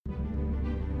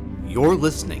You're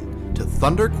listening to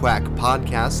Thunderquack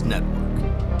Podcast Network.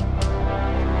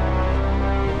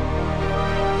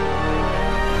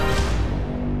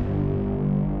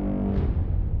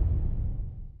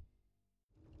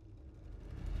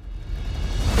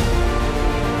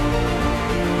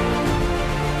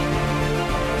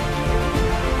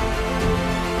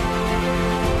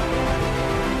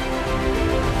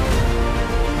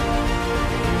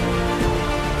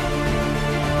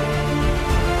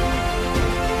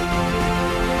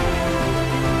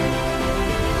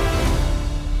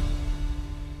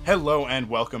 Hello and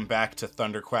welcome back to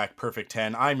Thunderquack Perfect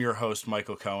 10. I'm your host,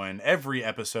 Michael Cohen. Every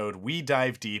episode, we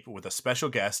dive deep with a special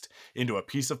guest into a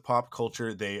piece of pop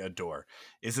culture they adore.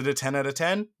 Is it a 10 out of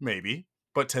 10? Maybe.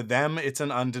 But to them, it's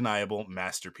an undeniable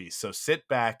masterpiece. So sit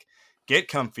back, get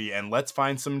comfy, and let's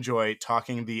find some joy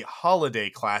talking the holiday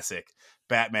classic,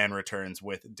 Batman Returns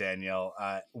with Danielle.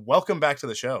 Welcome back to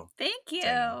the show. Thank you.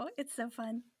 Danielle. It's so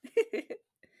fun.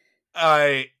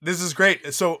 This is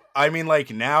great. So, I mean, like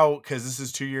now, because this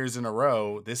is 2 years in a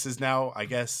row, this is now, I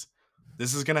guess,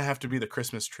 this is gonna have to be the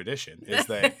Christmas tradition. Is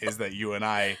that you and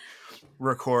I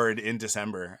record in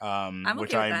December?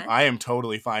 Which I am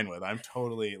totally fine with. I'm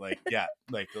totally like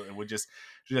we just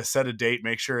set a date,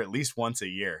 make sure at least once a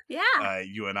year,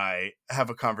 you and I have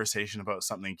a conversation about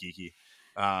something geeky.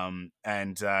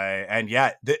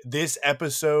 This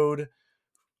episode,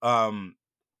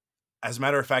 as a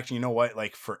matter of fact, you know what?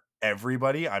 Like for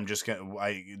everybody,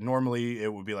 normally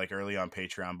it would be like early on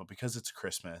Patreon, but because it's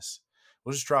Christmas,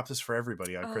 we'll just drop this for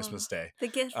everybody on Christmas Day. The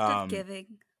gift of giving.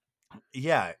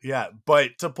 Yeah.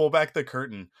 But to pull back the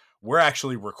curtain, we're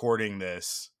actually recording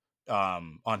this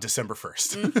on December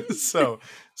 1st. Mm-hmm.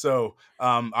 so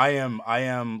I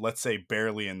am let's say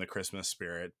barely in the Christmas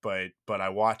spirit, but I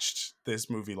watched this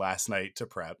movie last night to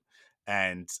prep,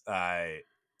 and I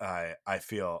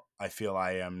feel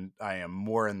I am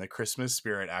more in the Christmas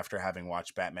spirit after having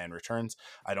watched Batman Returns.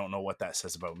 I don't know what that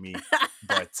says about me,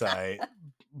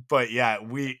 but yeah,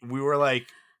 we were like,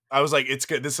 I was like, it's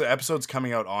good. This episode's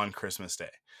coming out on Christmas Day,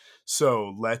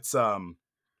 so let's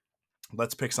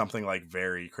pick something like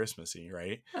very Christmassy,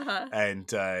 right? Uh-huh.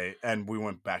 And we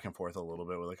went back and forth a little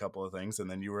bit with a couple of things,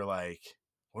 and then you were like,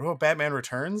 what about Batman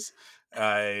Returns?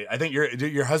 I think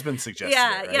your husband suggested it,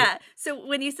 right? Yeah. So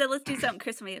when you said let's do something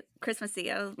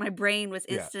Christmassy, my brain was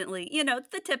instantly, it's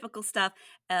the typical stuff: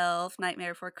 Elf,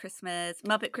 Nightmare Before Christmas,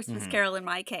 Muppet Christmas Carol in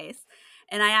my case.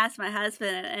 And I asked my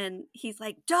husband, and he's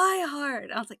like, Die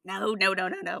Hard. I was like, no.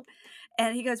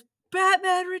 And he goes,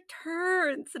 Batman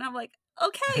Returns, and I'm like,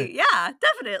 okay, yeah,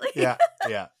 definitely.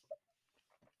 yeah.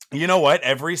 You know what?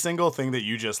 Every single thing that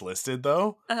you just listed,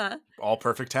 though, all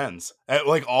perfect 10s.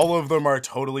 Like all of them are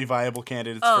totally viable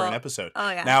candidates for an episode.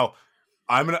 Oh yeah. Now,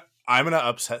 I'm gonna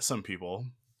upset some people.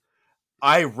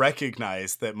 I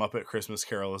recognize that Muppet Christmas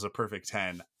Carol is a perfect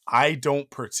 10. I don't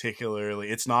particularly.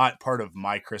 It's not part of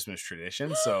my Christmas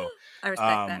tradition, so I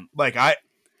respect that.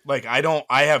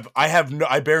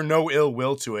 I bear no ill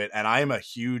will to it, and I am a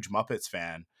huge Muppets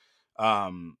fan.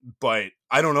 But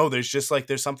I don't know,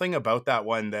 there's something about that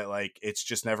one that like it's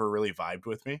just never really vibed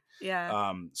with me.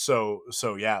 So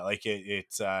yeah, like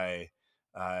it's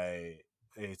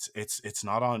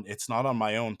not on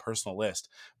my own personal list,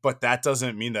 but that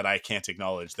doesn't mean that I can't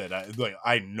acknowledge that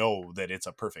I know that it's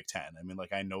a perfect 10. I mean,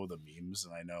 like I know the memes,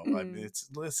 and I know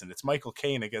it's Michael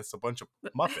Caine against a bunch of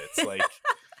Muppets. Like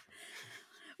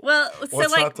well, so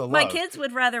like my love? kids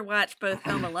would rather watch both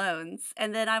Home Alones,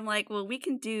 and then I'm like, well, we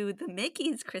can do the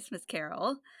Mickey's Christmas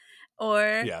Carol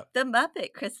or the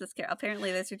Muppet Christmas Carol.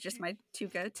 Apparently, those are just my two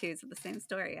go-tos of the same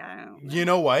story. I don't know. You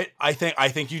know what? I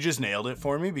think you just nailed it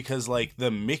for me, because like the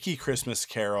Mickey Christmas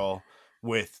Carol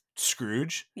with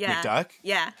Scrooge McDuck,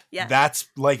 yeah, that's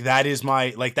like that's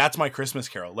my Christmas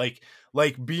Carol. Like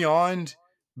beyond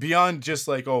just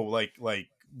like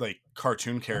like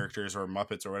cartoon characters or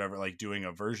Muppets or whatever, like doing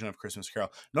a version of Christmas Carol.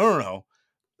 No.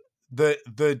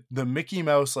 The Mickey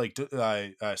Mouse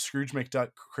Scrooge McDuck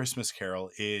Christmas Carol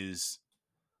is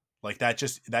like that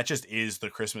just is the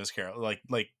Christmas Carol.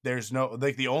 Like there's no,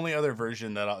 like the only other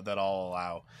version that I'll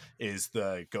allow is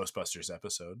the Ghostbusters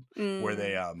episode where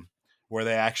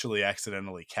they actually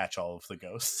accidentally catch all of the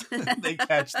ghosts. They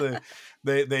catch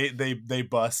they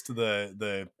bust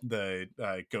the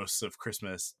ghosts of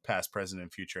Christmas past, present,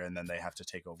 and future, and then they have to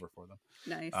take over for them.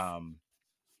 Nice.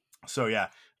 So yeah,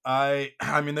 I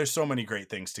mean, there's so many great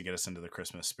things to get us into the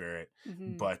Christmas spirit,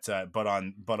 but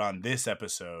on this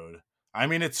episode, I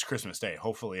mean, it's Christmas Day.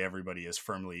 Hopefully everybody is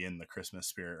firmly in the Christmas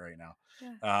spirit right now.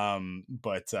 Yeah.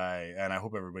 And I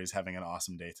hope everybody's having an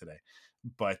awesome day today.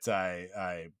 But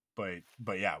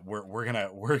yeah, we're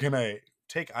gonna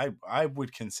take, I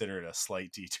would consider it a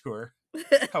slight detour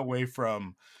away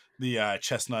from the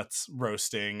chestnuts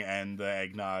roasting and the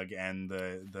eggnog and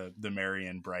the merry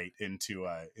and bright into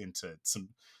some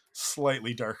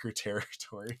slightly darker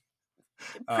territory.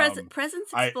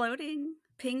 Presents I exploding,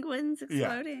 penguins yeah,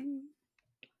 exploding.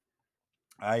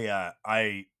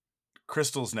 I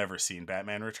Crystal's never seen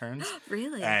Batman Returns.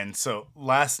 Really? And so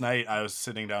last night I was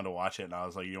sitting down to watch it and I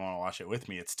was like, you want to watch it with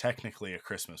me? It's technically a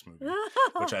Christmas movie,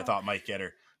 which I thought might get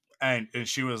her. And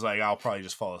she was like, I'll probably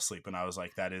just fall asleep. And I was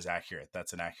like, that is accurate.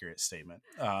 That's an accurate statement.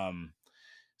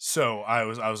 So I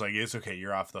was like, it's okay,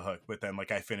 you're off the hook. But then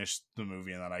like I finished the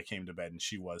movie and then I came to bed and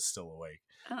she was still awake.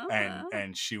 And Oh.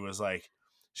 and she was like,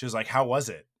 how was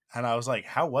it? And I was like,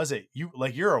 how was it?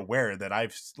 You're aware that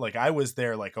I was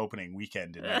there like opening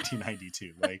weekend in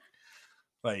 1992.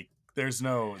 Like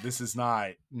this is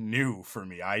not new for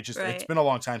me. It's Right. been a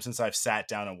long time since I've sat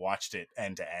down and watched it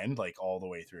end to end, like all the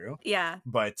way through. Yeah.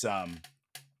 But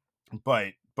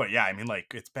yeah, I mean,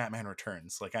 like, it's Batman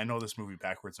Returns. Like, I know this movie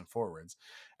backwards and forwards.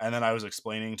 And then I was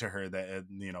explaining to her that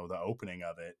the opening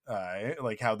of it,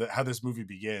 like how this movie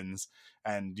begins,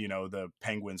 and the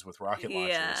penguins with rocket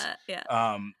launchers. Yeah.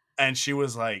 Yeah. And she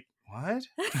was like, "What?"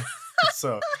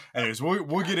 So, anyways,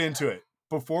 we'll get into it.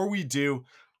 Before we do,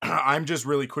 I'm just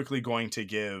really quickly going to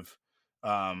give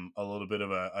a little bit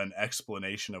of an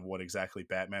explanation of what exactly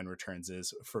Batman Returns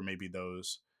is for maybe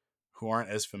those who aren't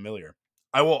as familiar.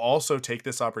 I will also take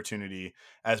this opportunity,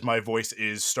 as my voice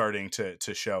is starting to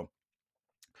show.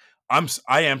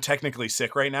 I am technically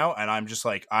sick right now, and I'm just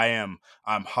like I'm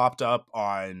hopped up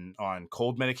on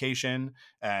cold medication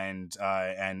and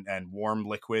warm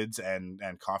liquids and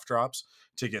cough drops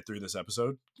to get through this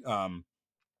episode.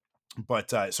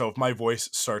 But so if my voice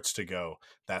starts to go,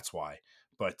 that's why.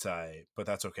 But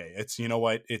that's okay. It's, you know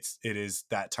what, it is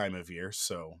that time of year,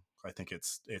 so I think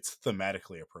it's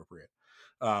thematically appropriate.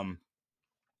 Um,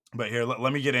 but here,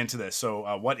 let me get into this.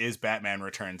 So, what is Batman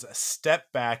Returns? A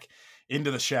step back into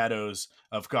the shadows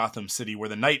of Gotham City, where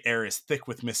the night air is thick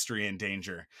with mystery and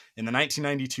danger. In the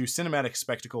 1992 cinematic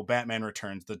spectacle Batman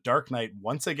Returns, the Dark Knight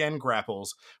once again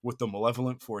grapples with the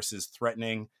malevolent forces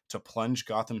threatening to plunge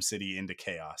Gotham City into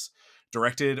chaos.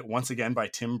 Directed once again by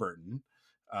Tim Burton,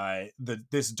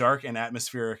 this dark and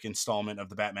atmospheric installment of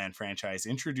the Batman franchise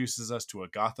introduces us to a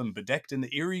Gotham bedecked in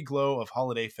the eerie glow of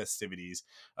holiday festivities,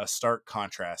 a stark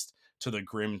contrast to the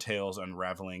grim tales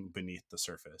unraveling beneath the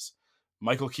surface.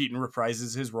 Michael Keaton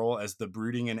reprises his role as the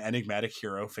brooding and enigmatic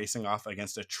hero facing off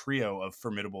against a trio of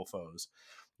formidable foes.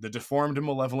 The deformed and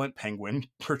malevolent Penguin,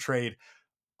 portrayed,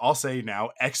 I'll say now,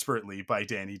 expertly by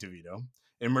Danny DeVito,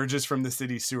 emerges from the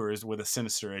city sewers with a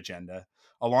sinister agenda.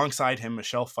 Alongside him,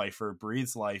 Michelle Pfeiffer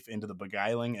breathes life into the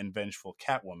beguiling and vengeful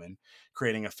Catwoman,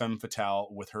 creating a femme fatale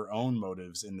with her own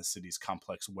motives in the city's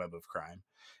complex web of crime.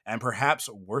 And perhaps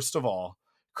worst of all,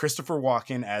 Christopher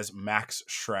Walken as Max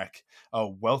Schreck, a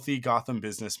wealthy Gotham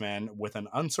businessman with an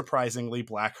unsurprisingly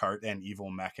black heart and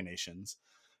evil machinations.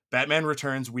 Batman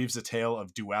Returns weaves a tale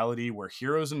of duality where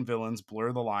heroes and villains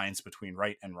blur the lines between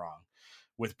right and wrong.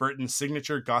 With Burton's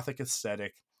signature gothic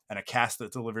aesthetic and a cast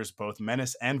that delivers both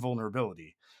menace and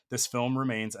vulnerability, this film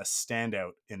remains a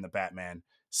standout in the Batman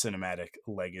cinematic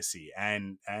legacy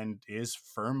and is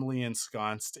firmly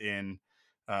ensconced in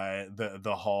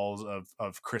the halls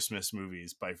of Christmas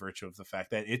movies by virtue of the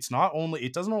fact that it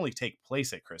doesn't only take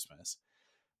place at Christmas.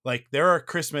 Like, there are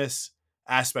Christmas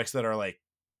aspects that are like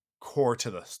core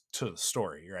to the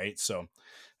story, right? So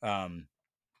um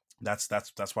that's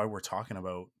why we're talking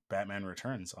about Batman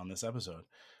Returns on this episode.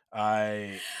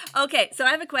 I Okay, so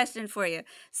I have a question for you.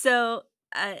 So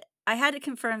I had to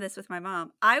confirm this with my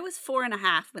mom. I was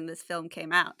 4.5 when this film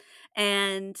came out,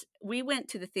 and we went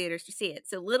to the theaters to see it.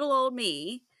 So little old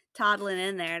me toddling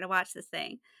in there to watch this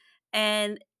thing.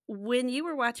 And when you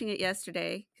were watching it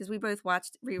yesterday, because we both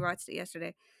rewatched it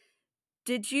yesterday,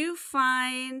 did you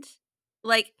find,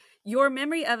 like, your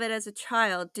memory of it as a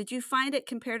child, did you find it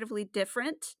comparatively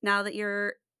different now that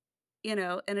you're,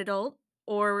 an adult?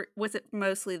 Or was it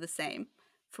mostly the same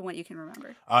from what you can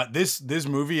remember? this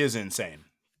movie is insane.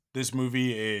 This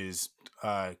movie is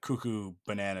cuckoo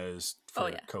bananas Oh, for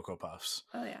yeah. Cocoa Puffs.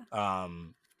 Oh, yeah.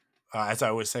 um as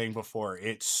I was saying before,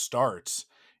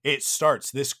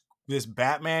 this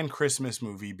Batman Christmas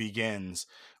movie begins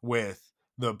with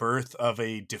the birth of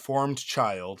a deformed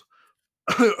child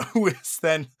who is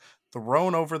then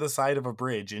thrown over the side of a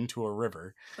bridge into a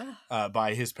river Ugh,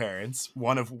 by his parents,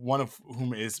 one of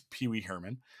whom is Pee Wee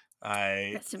Herman.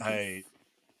 rest in peace. I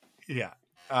Yeah.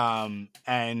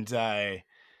 And I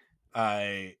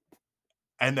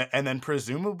and then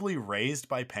presumably raised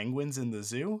by penguins in the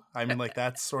zoo. I mean, like,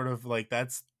 that's sort of like Yeah,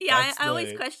 that's I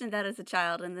always the questioned that as a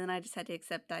child, and then I just had to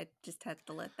accept I just had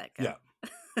to let that go.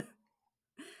 yeah.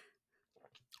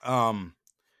 Um,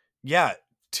 yeah,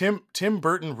 Tim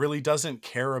Burton really doesn't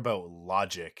care about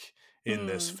logic in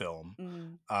this Mm, film.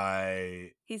 mm.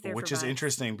 I He's there for Which is vibes.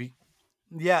 interesting.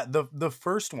 Yeah, the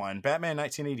first one, Batman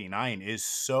 1989, is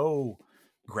so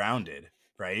grounded,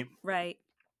 right? Right.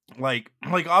 Like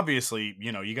obviously,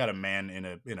 you got a man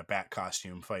in a bat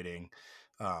costume fighting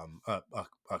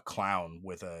a clown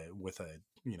with a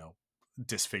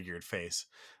disfigured face.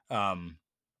 Um,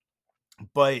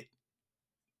 but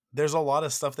there's a lot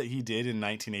of stuff that he did in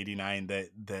 1989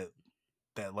 that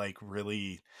like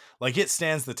really, like, it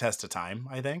stands the test of time,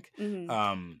 I think.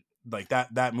 Hmm. Like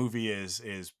that movie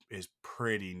is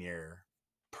pretty near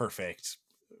perfect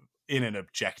in an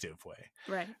objective way,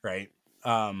 Right. right?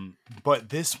 But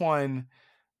this one,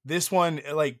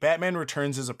 like, Batman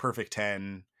Returns is a perfect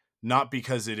 10, not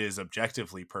because it is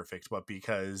objectively perfect, but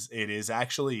because it is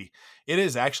actually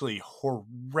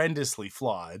horrendously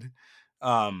flawed.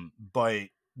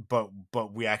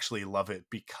 But we actually love it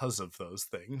because of those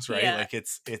things, right? Yeah. Like,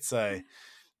 it's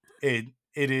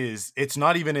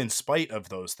not even in spite of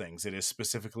those things. It is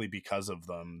specifically because of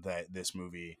them that this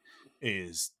movie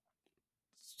is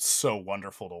so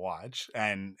wonderful to watch.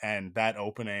 And that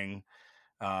opening,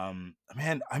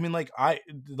 man, I mean, like,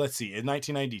 let's see, in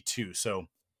 1992, so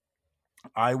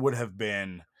I would have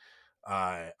been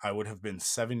I would have been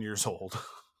 7 years old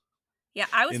Yeah.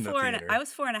 in the theater. I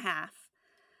was 4.5.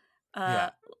 Uh, Yeah.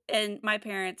 and my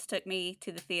parents took me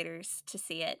to the theaters to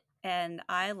see it, and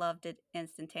I loved it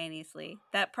instantaneously.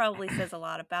 That probably says a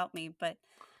lot about me, but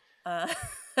uh,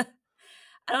 I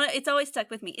don't know. It's always stuck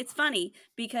with me. It's funny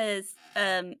because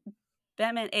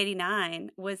Batman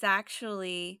 '89 was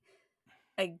actually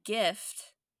a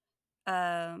gift.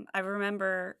 I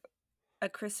remember a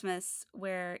Christmas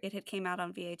where it had came out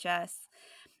on VHS,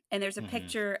 and there's a Hmm.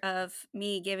 picture of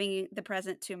me giving the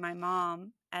present to my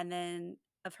mom, and then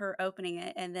of her opening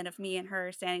it, and then of me and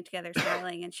her standing together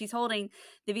smiling, and she's holding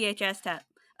the VHS tape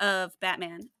of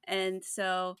Batman. And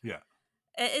so Yeah.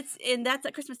 and that's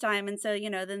at Christmas time, and so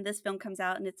then this film comes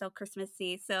out and it's all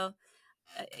Christmassy. So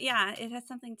yeah, it has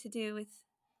something to do with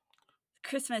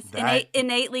Christmas, That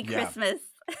innately yeah, Christmas.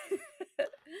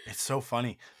 it's so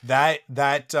funny. That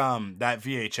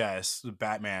VHS,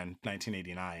 Batman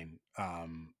 1989,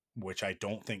 which I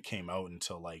don't think came out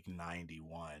until like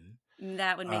 91.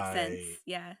 That would make sense. I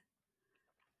Yeah.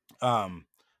 um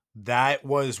that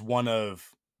was one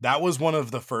of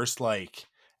the first, like,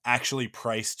 actually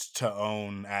priced to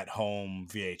own at home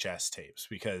VHS tapes,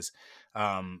 because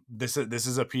this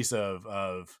is a piece of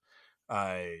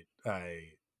I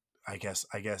I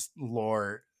guess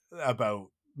lore about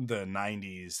the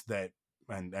 90s, that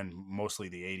and mostly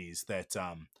the 80s, that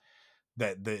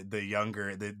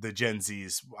the Gen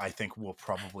Zs, I think, will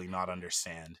probably not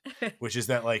understand, which is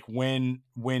that, like, when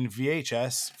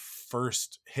VHS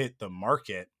first hit the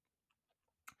market,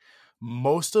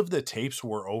 most of the tapes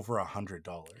were over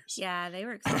 $100, Yeah, they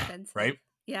were expensive. right?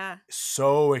 Yeah.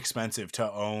 So expensive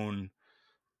to own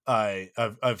a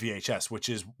VHS, which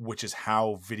is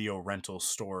how video rental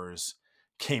stores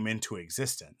came into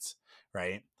existence,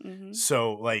 right? Mhm.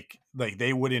 So, like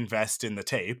they would invest in the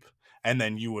tape, and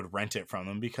then you would rent it from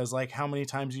them, because, like, how many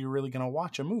times are you really going to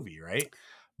watch a movie, right?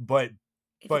 But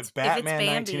If it's Batman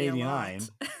Bambi, a lot. 1989,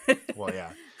 well,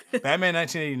 yeah, Batman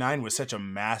 1989 was such a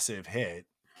massive hit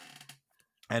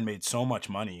and made so much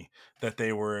money that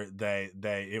it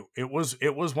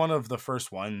was one of the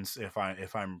first ones,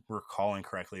 if I'm recalling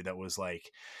correctly, that was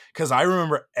like, because I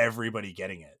remember everybody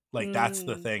getting it. Like, that's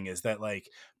the Mm, thing, is that, like,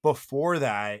 before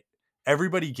that,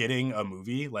 everybody getting a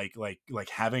movie, like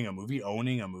having a movie,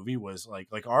 owning a movie, was like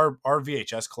our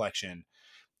VHS collection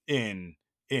in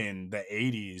the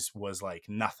 80s was like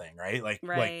nothing, right? Like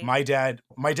right. my dad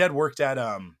worked at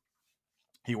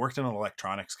he worked in an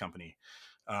electronics company,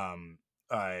 um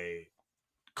I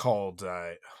called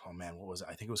oh man, what was it?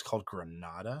 I think it was called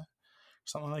Granada,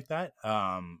 something like that.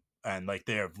 And, like,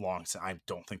 they have long I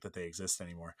don't think that they exist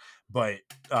anymore. But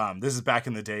this is back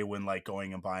in the day when, like,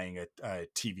 going and buying a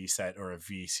TV set or a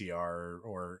VCR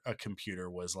or a computer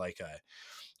was like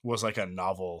a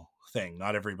novel thing.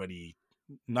 Not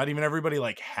even everybody,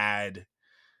 like, had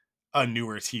a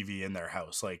newer TV in their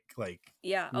house. Like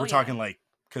Yeah. Oh we're yeah. talking, like,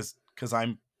 because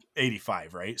I'm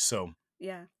 85, right?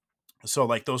 Yeah. So,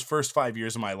 like, those first 5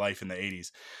 years of my life in the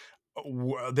 80s,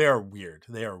 they are weird.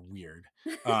 They are weird.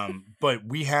 But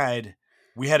we had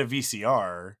a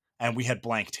VCR, and we had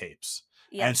blank tapes.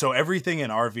 Yeah. And so everything in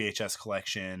our VHS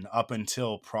collection, up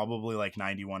until probably like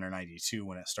 91 or 92,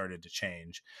 when it started to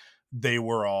change, they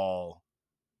were all,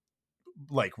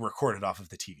 like, recorded off of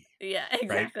the TV, Yeah.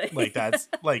 right? Exactly. Like, that's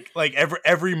like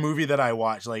every movie that I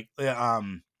watch, like,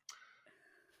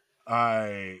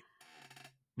 I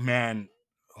man,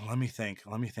 let me think.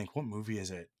 What movie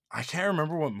is it? I can't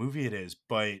remember what movie it is,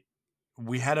 but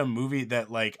we had a movie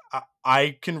that like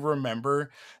I can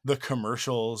remember the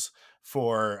commercials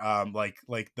for like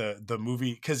the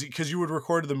movie because you would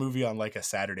record the movie on like a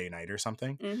Saturday night or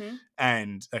something, Mm-hmm.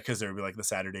 and because there would be like the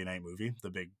Saturday night movie, the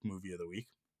big movie of the week.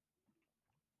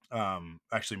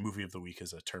 Actually, movie of the week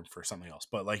is a term for something else,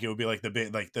 but like it would be like the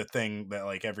big like the thing that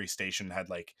like every station had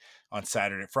like on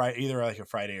Saturday, Friday, either like a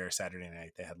Friday or a Saturday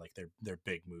night, they had like their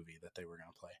big movie that they were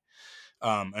gonna play.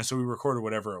 And so we recorded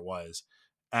whatever it was,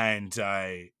 and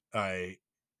I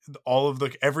all of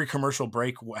the every commercial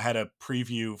break had a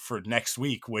preview for next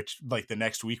week, which like the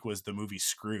next week was the movie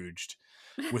Scrooged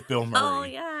with Bill Oh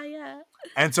Murray. yeah, yeah.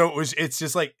 And so it's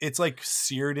just like it's like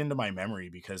seared into my memory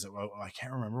because I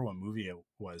can't remember what movie it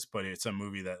was, but it's a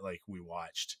movie that like we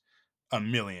watched a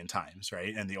million times,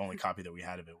 right? And the only copy that we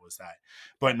had of it was that.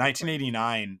 But That recording.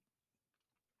 1989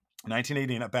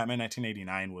 Batman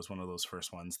 1989 was one of those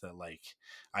first ones that like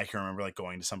I can remember like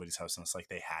going to somebody's house and it's like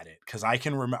they had it because I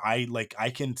can remember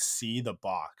I can see the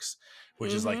box,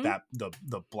 which is like Mm-hmm. that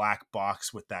the black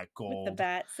box with With the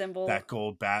bat symbol. that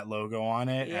gold bat logo on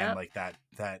it and Yep. like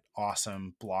that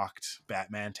awesome blocked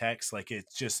Batman text. Like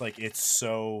it's just like it's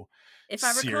so If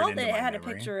I seared recall, into that it my had a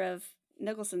memory. picture of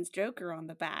Nicholson's Joker on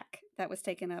the back that was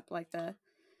taking up like the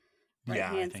right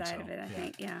Yeah, I hand think side of so. it. I Yeah.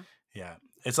 think. Yeah. Yeah.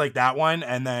 It's like that one.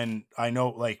 And then I know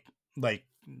like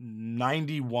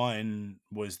 91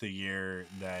 was the year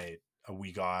that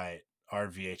we got our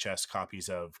VHS copies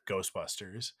of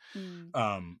Ghostbusters. Mm.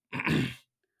 Um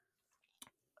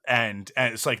and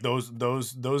it's like those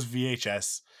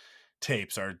VHS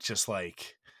tapes are just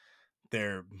like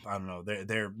they're I don't know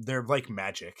they're like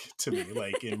magic to me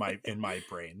like in my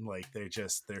brain like they're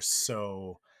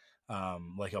so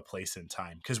like a place in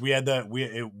time because we had the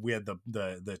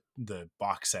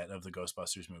box set of the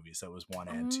Ghostbusters movies that was 1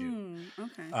 and 2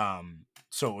 Okay.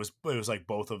 so it was like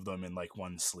both of them in like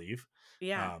one sleeve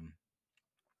Yeah. um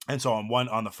and so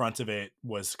on the front of it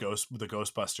was the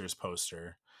Ghostbusters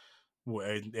poster.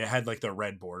 It had like the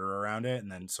red border around it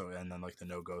and then like the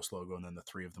no ghost logo and then the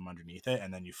three of them underneath it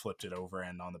and then you flipped it over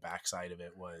and on the back side of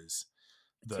it was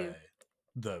the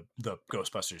 2. the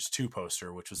Ghostbusters 2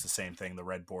 poster, which was the same thing, the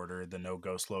red border, the no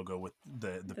ghost logo with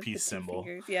the The peace 2 symbol,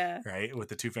 fingers. Yeah. right, with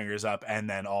the two fingers up, and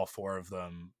then all four of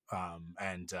them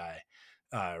and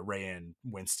Ray and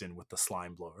Winston with the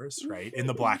slime blowers, right, in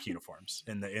the black uniforms,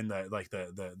 in the like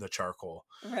the charcoal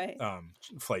Right.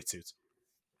 flight suits.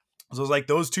 So it's like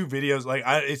those two videos, like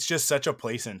it's just such a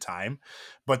place in time,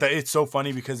 but that it's so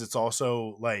funny because it's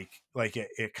also like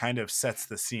it kind of sets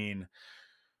the scene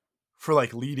for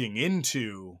like leading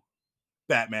into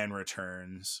Batman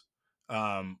Returns,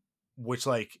 um, which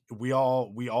like we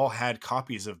all had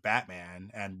copies of Batman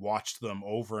and watched them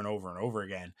over and over and over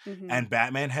again, Mm-hmm. and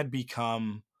Batman had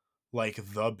become like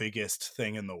the biggest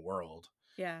thing in the world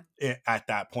Yeah. at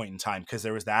that point in time because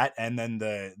there was that, and then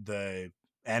the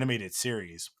animated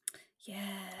series hit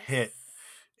Yes.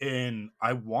 in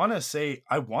I want to say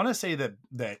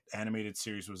that animated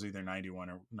series was either 91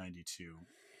 or 92.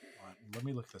 Let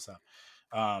me look this up.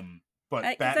 But Because I know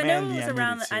Batman it the was around.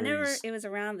 animated I know series, it was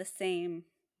around the same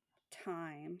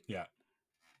time. yeah.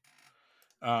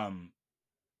 Um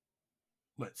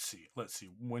let's see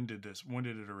when did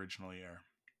it originally air?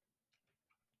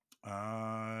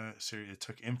 So it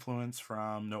took influence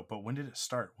from no, but when did it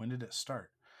start?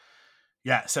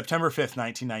 Yeah, September 5th,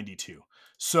 1992.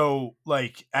 So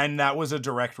like and that was a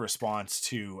direct response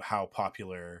to how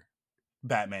popular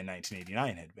Batman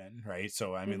 1989 had been, right?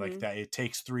 So I mean like Mm-hmm. that it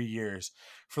takes 3 years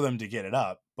for them to get it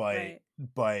up, Right.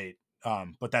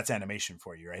 but that's animation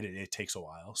for you, right? It takes a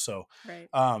while. Right.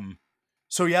 Um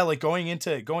so yeah, like going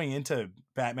into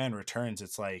Batman Returns,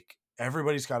 it's like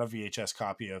everybody's got a VHS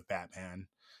copy of Batman.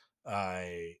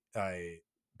 I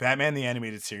Batman the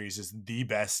animated series is the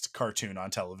best cartoon on Oh,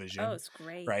 television, it's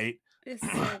great. right? It's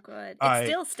so good. It I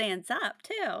still stands up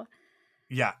too.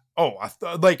 Yeah. Oh,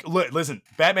 like listen,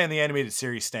 Batman the animated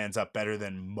series stands up better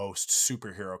than most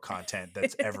superhero content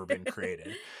that's ever been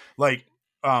created. Like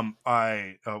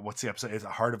I what's the episode? Is it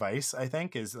Heart of Ice, I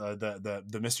think, is the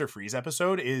Mr. Freeze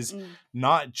episode is Mm.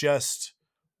 not just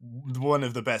one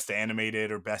of the best animated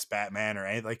or best Batman or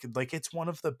anything like it's one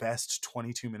of the best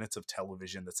 22 minutes of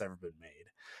television that's ever been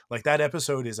made. Like that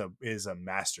episode is a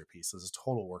masterpiece. It's a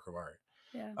total work of art.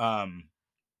 Yeah. Um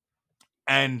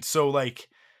and so like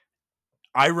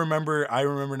I remember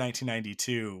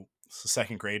 1992,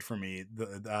 second grade for me.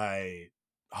 I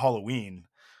Halloween,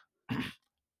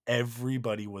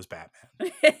 everybody was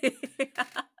Batman.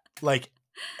 Like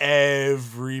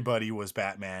everybody was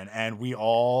Batman, and we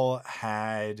all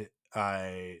had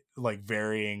like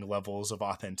varying levels of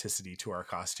authenticity to our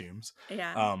costumes.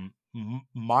 Yeah.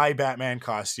 My Batman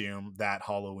costume that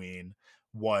Halloween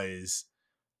was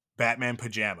Batman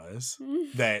pajamas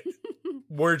that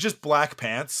were just black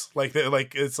pants, like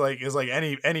it's like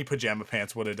any pajama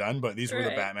pants would have done, but these were the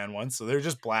Right. Batman ones, so they're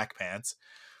just black pants.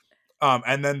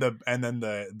 And then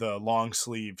the long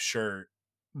sleeve shirt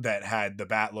that had the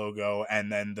Bat logo,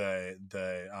 and then the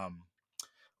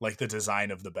like the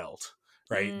design of the belt,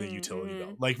 right? The utility Mm-hmm.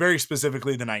 belt, like very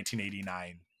specifically the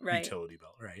 1989 Right. utility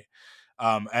belt, right?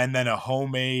 And then a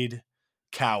homemade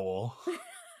cowl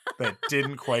that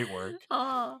didn't quite work,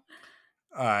 Oh.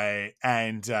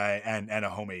 and a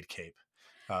homemade cape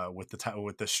with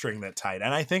the string that tied.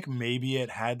 And I think maybe it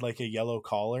had like a yellow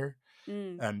collar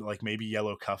Mm. and like maybe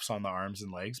yellow cuffs on the arms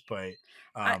and legs, I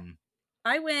um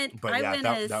I went but I yeah, went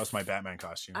that as was my Batman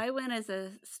costume. I went as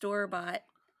a store-bought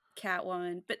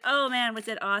Catwoman, but oh man, was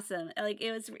it awesome. Like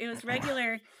it was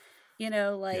regular,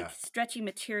 like Yeah. stretchy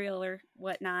material or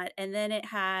whatnot, and then it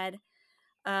had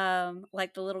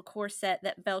like the little corset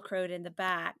that velcroed in the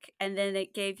back, and then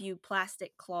it gave you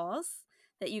plastic claws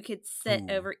that you could set Ooh.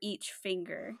 over each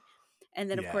finger. And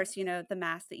then of Yeah. course, the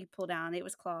mask that you pull down, it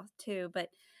was cloth too. But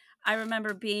I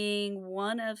remember being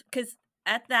one of, because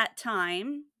at that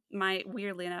time,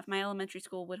 weirdly enough, my elementary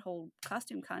school would hold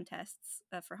costume contests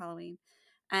for Halloween,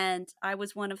 and I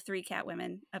was one of 3 cat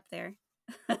women up there.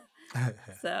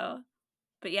 So,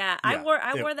 but yeah, I Yeah. wore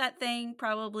I wore that thing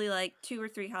probably like 2 or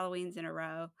 3 Halloweens in a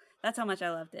row. That's how much I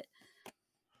loved it.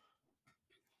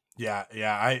 Yeah,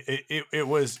 yeah. It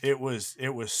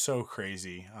was so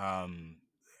crazy.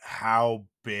 How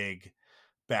big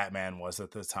Batman was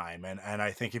at the time, and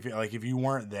I think if you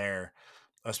weren't there,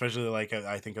 especially like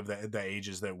I think of the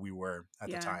ages that we were at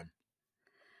the Yeah. time,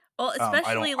 Well,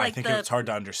 especially I like think it's hard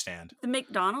to understand. the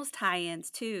McDonald's tie-ins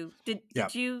too. Did Yeah.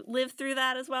 did you live through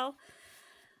that as well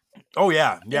Oh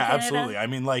yeah, in yeah, Canada? absolutely. I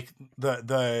mean, like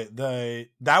the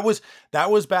that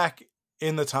was back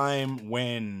in the time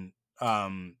when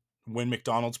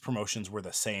McDonald's promotions were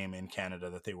the same in Canada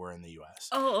that they were in the US.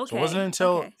 Oh, So okay.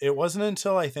 Okay. it wasn't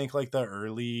until I think like the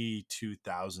early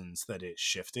 2000s that it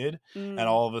shifted, and Mm,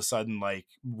 all of a sudden like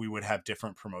we would have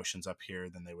different promotions up here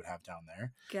than they would have down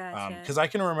there. gotcha. Because I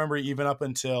can remember even up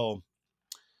until,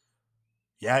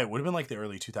 yeah, it would have been like the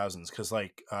early 2000s, because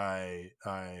like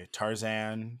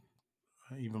Tarzan,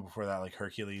 even before that, like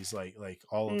Hercules, like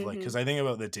all of like, Mm-hmm. because I think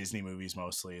about the Disney movies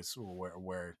mostly is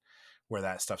where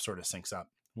that stuff sort of syncs up.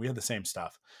 We had the same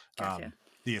stuff. Gotcha.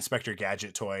 The Inspector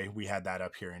Gadget toy, we had that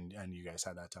up here, and you guys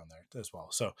had that down there as well.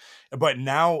 So, but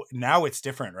now it's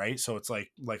different, right? So it's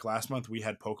like last month we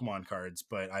had Pokemon cards,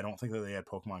 but I don't think that they had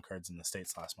Pokemon cards in the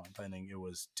States last month. I think it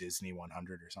was Disney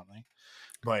 100 or something.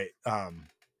 But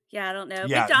Yeah, I don't know.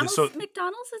 yeah,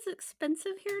 McDonald's is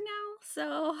expensive here now,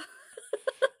 so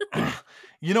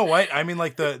you know what? I mean,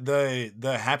 like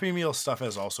the Happy Meal stuff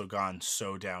has also gone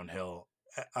so downhill.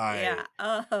 I yeah.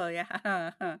 Oh,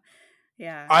 yeah.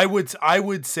 Yeah. I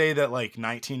would say that like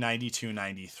 1992,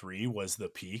 93 was the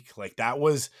peak. Like that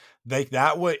was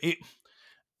it.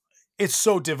 It's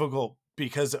so difficult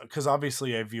because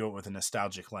obviously I view it with a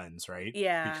nostalgic lens, right?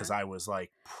 Yeah. Because I was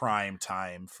like prime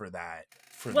time for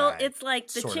Well, that it's like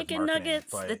sort of marketing.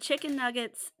 the But chicken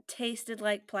nuggets tasted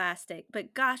like plastic,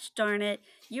 but gosh darn it,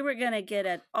 you were gonna get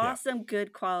an yeah. awesome,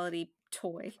 good quality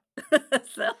toy.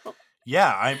 So,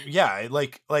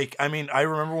 Like I mean, I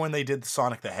remember when they did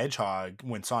Sonic the Hedgehog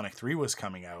when Sonic 3 was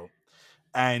coming out,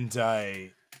 and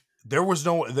there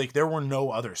were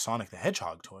no other Sonic the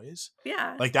Hedgehog toys.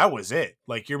 yeah. Like that was it.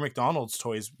 Like your McDonald's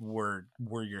toys were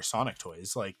your Sonic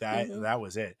toys. Like Mhm. that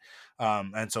was it.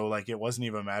 And so like it wasn't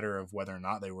even a matter of whether or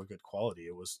not they were good quality.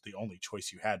 It was the only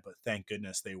choice you had, but thank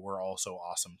goodness they were also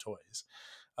awesome toys.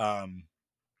 Um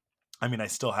I mean, I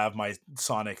still have my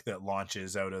Sonic that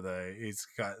launches out of the. It's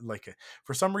got like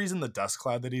for some reason the dust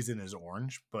cloud that he's in is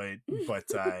orange, but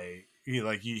I he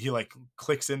like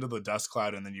clicks into the dust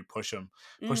cloud, and then you push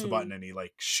the button, Mm. and he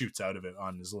like shoots out of it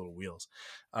on his little wheels.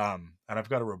 And I've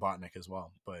got a Robotnik as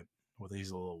well, but he's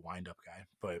a little wind up guy.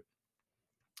 But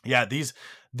yeah,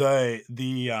 the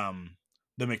the um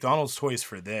the McDonald's toys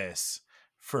for this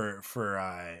for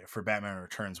Batman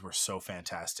Returns were so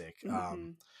fantastic.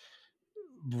 Mhm.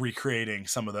 Recreating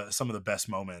some of the best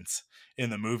moments in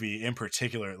the movie, in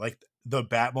particular like the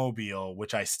Batmobile,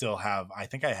 which I still have. I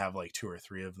think I have like 2 or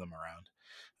 3 of them around,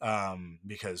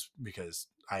 because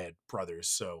I had brothers,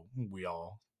 so we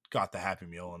all got the Happy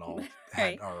Meal and all had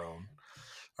Right. our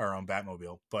own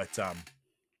Batmobile. But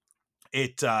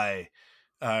it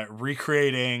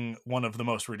recreating one of the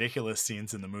most ridiculous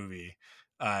scenes in the movie.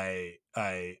 I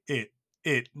it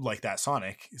it like that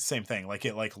Sonic, same thing. Like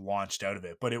it like launched out of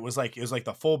it, but it was like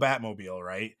the full Batmobile,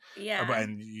 right? Yeah.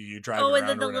 And you drive it Oh, and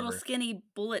then around or the little whatever. skinny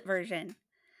bullet version.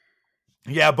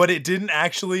 Yeah, but it didn't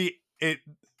actually. It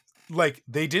like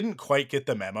they didn't quite get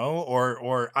the memo,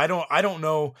 or I don't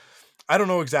know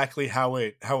exactly how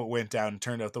it went down and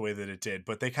turned out the way that it did,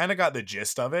 but they kind of got the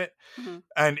gist of it. Mm-hmm.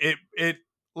 And it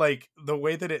like the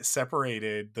way that it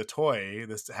separated the toy,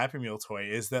 this Happy Meal toy,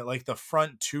 is that like the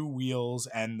front two wheels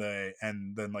and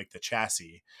then like the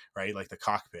chassis, right, like the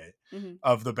cockpit Mm-hmm.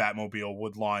 of the Batmobile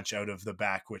would launch out of the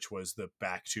back, which was the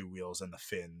back two wheels and the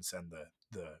fins and the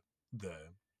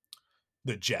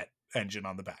the jet engine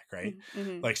on the back, right?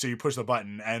 Mm-hmm. Like, so you push the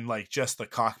button and like just the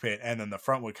cockpit and then the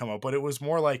front would come up, but it was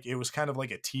more like it was kind of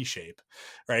like a T shape,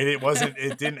 right?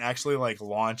 It didn't actually like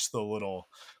launch the little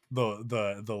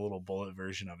the little bullet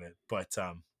version of it,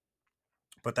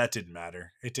 but that didn't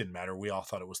matter. It didn't matter. We all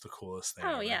thought it was the coolest thing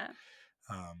Oh ever. yeah.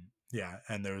 Yeah,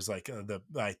 and there was like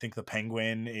I think the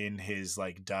penguin in his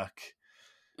like duck,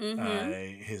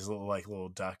 Mm-hmm. his little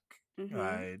duck Mm-hmm.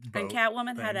 And boat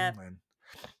Catwoman had thing, a and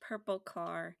purple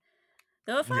car.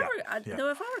 Though yeah,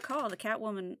 yeah. if I recall, the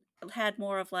Catwoman had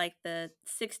more of like the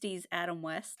 '60s Adam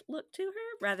West look to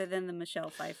her rather than the Michelle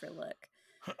Pfeiffer look.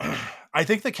 I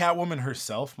think the Catwoman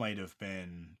herself might have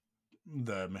been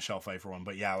the Michelle Pfeiffer one,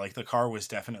 but yeah, like the car was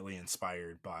definitely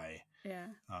inspired by. Yeah.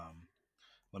 I'm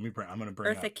gonna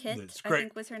bring Eartha up Kitt, this I great.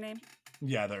 think was her name.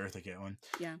 Yeah, the Eartha Kitt one.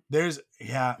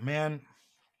 Yeah. Man.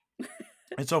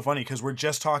 It's so funny because we're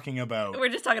just talking about We're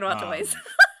just talking about toys.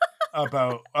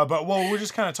 well, we're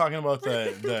just kind of talking about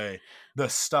the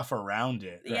stuff around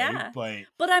it, right? Yeah. But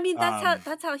But I mean, um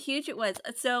that's how huge it was.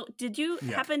 So, did you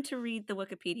yeah, happen to read the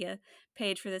Wikipedia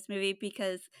page for this movie?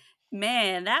 Because,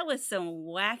 man, that was some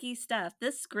wacky stuff.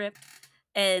 This script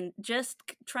and just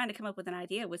trying to come up with an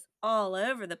idea was all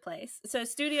over the place. So,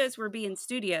 studios were being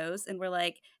studios and were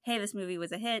like, hey, this movie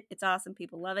was a hit. It's awesome.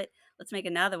 People love it. Let's make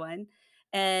another one.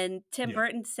 And Tim yeah.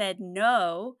 Burton said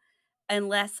no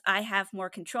unless I have more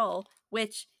control,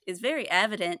 which is very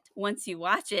evident once you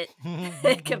watch it.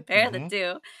 Compare the Mhm.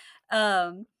 two.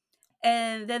 Um,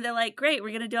 and then they're like, great, we're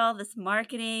going to do all this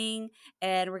marketing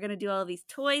and we're going to do all these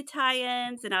toy tie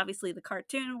ins. And obviously, the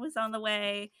cartoon was on the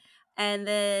way. And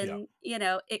Yeah.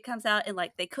 then, it comes out and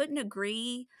like they couldn't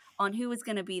agree on who was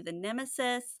going to be the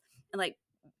nemesis. And like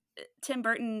Tim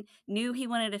Burton knew he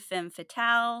wanted a femme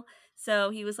fatale.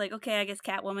 So he was like, okay, I guess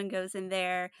Catwoman goes in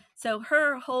there. So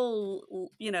her whole,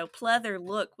 pleather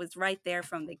look was right there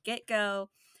from the get go.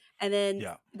 And then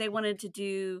Yeah. they wanted to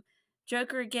do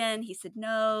Joker again. He said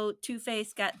no.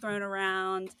 Two-Face got thrown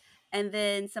around. And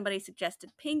then somebody suggested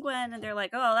Penguin. And they're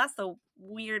like, oh, that's the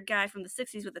weird guy from the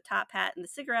 60s with the top hat and the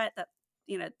cigarette. That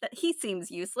he seems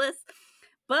useless.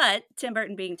 But Tim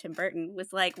Burton, being Tim Burton,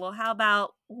 was like, well, how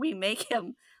about we make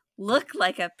him look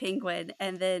like a penguin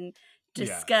and then Yeah.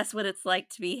 discuss what it's like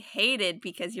to be hated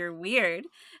because you're weird,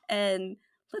 and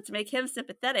let's make him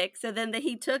sympathetic. So then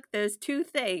he took those two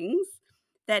things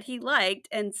that he liked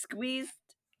and squeezed,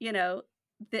 you know,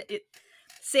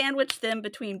 sandwiched them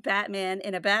between Batman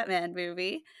and a Batman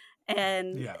movie.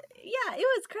 And Yeah. yeah, it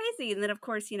was crazy. And then, of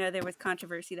course, there was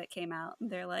controversy that came out. And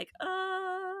they're like,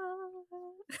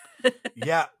 oh.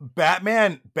 Yeah,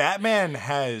 Batman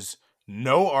has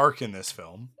no arc in this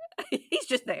film. He's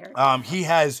just there. He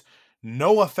has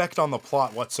no effect on the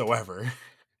plot whatsoever.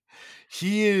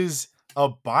 He is a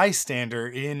bystander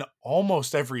in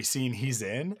almost every scene he's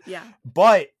in. Yeah.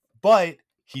 But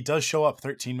he does show up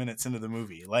 13 minutes into the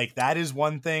movie. Like that is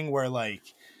one thing where like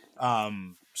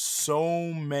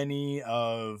so many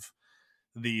of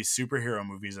the superhero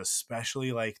movies,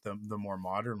 especially like the more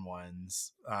modern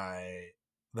ones,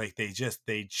 like they just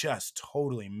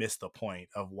totally missed the point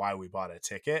of why we bought a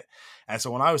ticket. And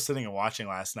so when I was sitting and watching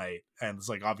last night, and it's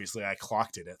like obviously I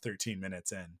clocked it at 13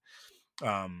 minutes in,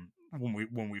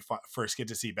 when we first get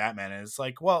to see Batman, and it's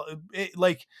like, well, it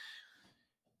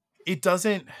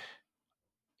doesn't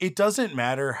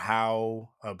matter how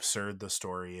absurd the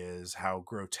story is, how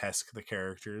grotesque the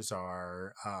characters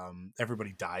are.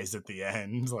 Everybody dies at the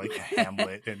end, like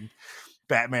Hamlet, and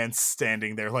Batman's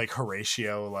standing there like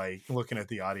Horatio, like looking at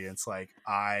the audience like,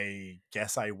 I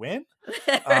guess I win.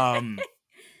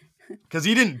 Because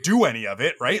he didn't do any of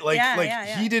it, right?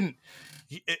 Yeah. He didn't.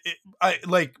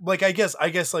 I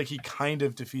guess like he kind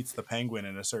of defeats the Penguin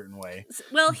in a certain way.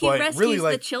 Well, he but rescues really,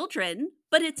 like, the children,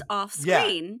 but it's off yeah,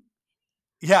 screen.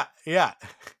 yeah.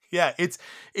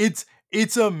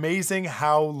 It's amazing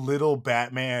how little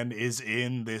Batman is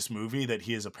in this movie that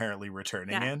he is apparently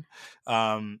returning in.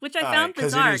 Which I found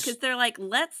bizarre because they're like,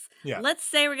 let's Yeah.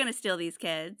 say we're going to steal these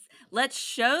kids. Let's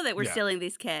show that we're Yeah. stealing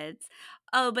these kids.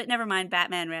 oh, but never mind.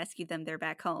 Batman rescued them. They're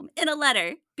back home in a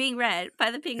letter being read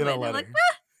by the In a Penguin. I'm like,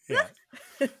 letter.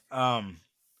 Yeah.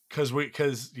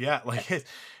 Cause yeah, like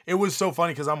it was so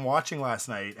funny because I'm watching last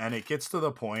night and it gets to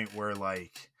the point where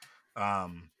like,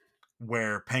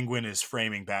 where Penguin is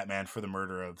framing Batman for the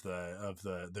murder of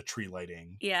the tree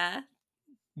lighting yeah,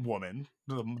 woman,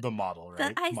 the model, the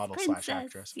right? Ice Model slash Princess.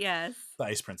 actress, Yes. the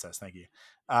Ice Princess. Thank you.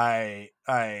 I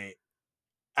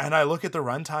and I look at the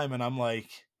runtime and I'm like,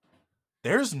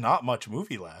 there's not much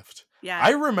movie left. Yeah.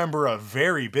 I remember a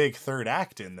very big third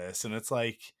act in this, and it's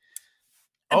like,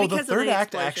 oh, the Because of third the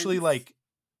act actually explosions. like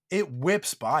it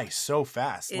whips by so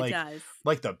fast. It does.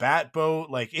 Like the bat boat,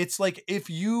 like it's like if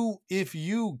you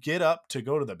get up to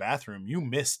go to the bathroom, you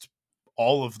missed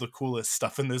all of the coolest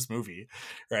stuff in this movie,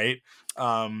 right?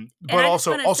 And But I just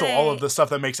also want to all of say, the stuff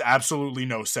that makes absolutely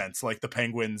no sense, like the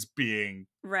penguins being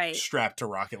right. strapped to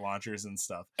rocket launchers and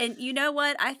stuff. And you know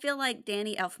what? I feel like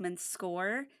Danny Elfman's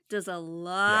score does a Yeah.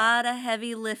 lot of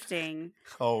heavy lifting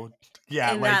Oh,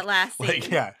 yeah, in that last scene.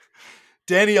 yeah.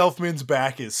 Danny Elfman's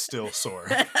back is still sore.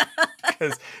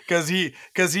 Because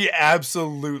he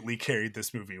absolutely carried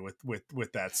this movie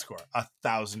with that score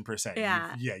 1,000%.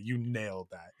 Yeah. You nailed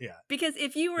that. Yeah, Because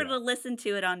if you were yeah, to listen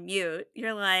to it on mute,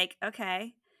 you're like,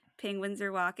 okay, penguins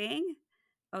are walking.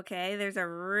 Okay, there's a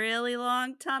really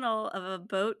long tunnel of a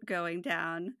boat going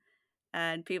down,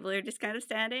 and people are just kind of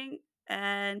standing,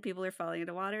 and people are falling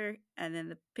into water, and then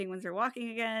the penguins are walking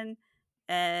again,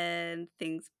 and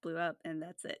things blew up, and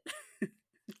that's it.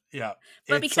 yeah.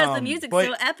 But It's because the music's but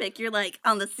so epic, you're like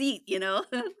on the seat,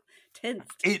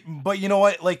 tensed. but you know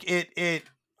what? Like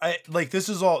I like this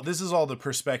is all the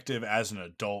perspective as an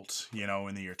adult, in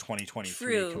the year 2023,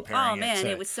 True. Oh comparing it man,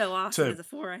 it was so awesome to as a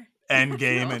 4.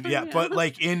 Endgame, and yeah, Yeah. but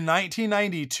like in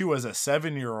 1992 as a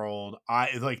 7-year-old,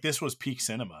 I like this was peak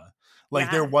cinema.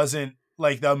 Like there Yeah. wasn't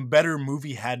like the better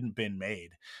movie hadn't been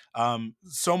made.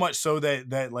 So much so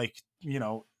that like,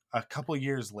 a couple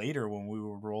years later when we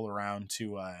would roll around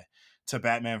to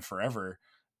Batman Forever,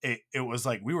 it was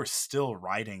like we were still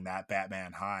riding that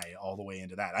Batman high all the way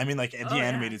into that. I mean, like Oh the yeah.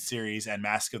 animated series and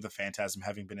Mask of the Phantasm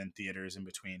having been in theaters in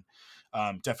between,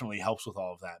 definitely helps with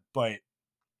all of that.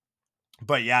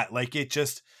 But yeah, like it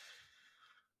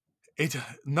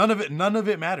none of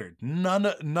it mattered. None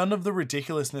of the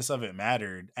ridiculousness of it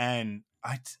mattered. And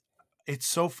it's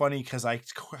so funny because I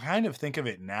kind of think of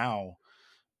it now,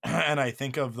 and I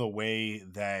think of the way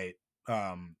that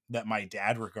my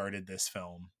dad regarded this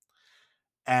film,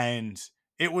 and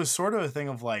it was sort of a thing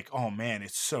of like, oh man,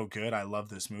 it's so good, I love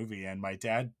this movie, and my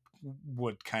dad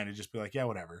would kind of just be like, yeah,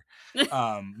 whatever,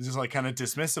 just like kind of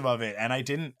dismissive of it. And I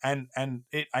didn't, and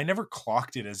it I never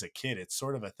clocked it as a kid. It's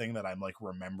sort of a thing that I'm like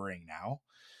remembering now,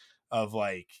 of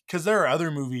like, because there are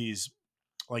other movies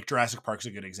like Jurassic Park's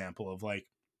a good example of like,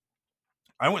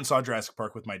 I went and saw Jurassic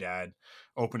Park with my dad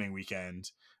opening weekend,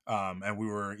 and we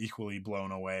were equally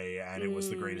blown away, and it was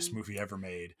the greatest movie ever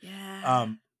made. Yeah.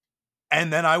 um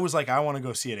and then I was like, I want to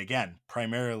go see it again,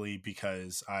 primarily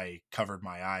because I covered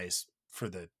my eyes for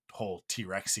the whole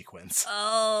T-Rex sequence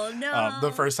Oh the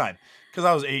no. first time, because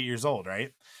I was 8 years old,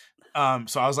 right?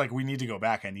 So I was like, we need to go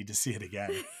back. I need to see it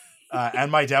again.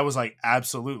 And my dad was like,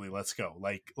 absolutely, let's go.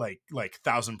 Like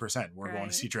 1,000%. We're going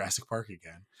to see Right. Jurassic Park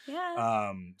again.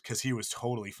 Yeah. Because he was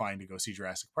totally fine to go see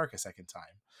Jurassic Park a second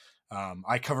time.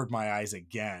 I covered my eyes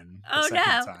again the Oh second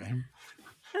no. time.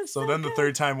 That's So so then the good.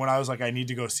 third time when I was like, I need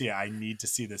to go see it, I need to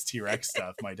see this T-Rex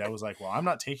stuff, my dad was like, well, I'm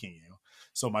not taking you.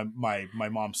 So my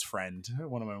mom's friend,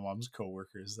 one of my mom's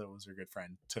coworkers that was her good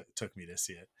friend, took me to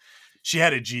see it. She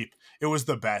had a Jeep. It was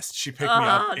the best. She picked me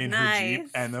up Oh, in her Jeep, nice.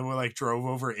 and then we like drove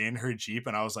over in her Jeep,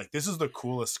 and I was like, this is the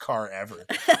coolest car ever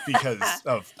because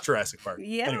of Jurassic Park.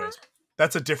 Yeah. Anyways,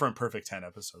 that's a different Perfect 10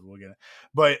 episode. We'll get it.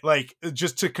 But like,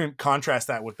 just to contrast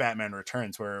that with Batman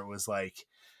Returns, where it was like,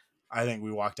 I think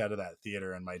we walked out of that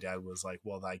theater and my dad was like,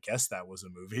 well, I guess that was a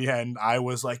movie. And I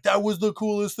was like, that was the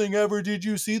coolest thing ever. Did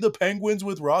you see the penguins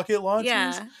with rocket launchers?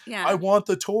 Yeah. I Yeah. want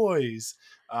the toys.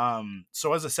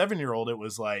 So as a 7-year-old, it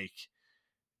was like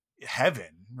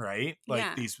heaven, right? Like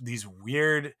Yeah. these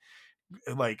weird,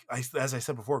 like as I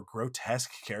said before,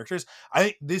 grotesque characters. I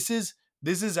think this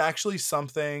is actually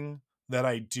something that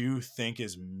I do think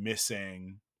is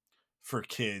missing for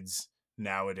kids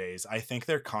nowadays. I think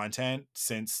their content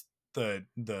since the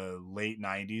late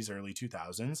 90s, early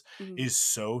 2000s Mhm. is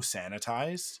so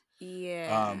sanitized, um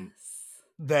Yes.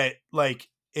 that like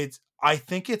I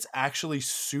think it's actually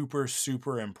super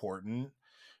super important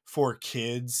for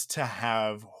kids to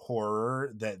have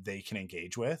horror that they can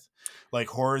engage with, like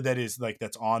horror that is like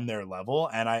that's on their level.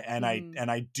 And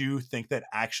I do think that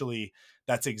actually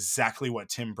that's exactly what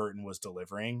Tim Burton was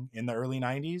delivering in the early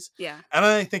 90s. Yeah. And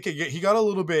I think he got a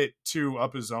little bit too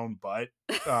up his own butt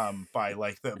by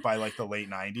the late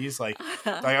 90s. Like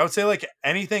I would say like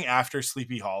anything after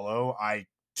Sleepy Hollow I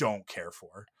don't care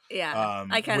for. Yeah.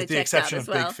 I kind With of the checked out exception as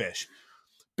of Big well. Fish.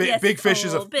 Yes, Big it's Fish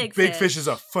is a old. Big Big Fish is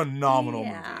a Fish. phenomenal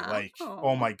movie. Yeah. Like,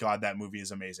 oh my god, that movie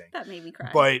is amazing. That made me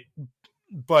cry.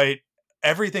 But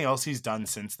everything else he's done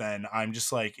since then, I'm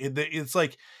just like it's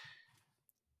like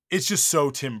it's just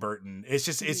so Tim Burton. It's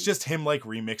just him like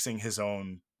remixing his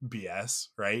own BS,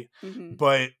 right?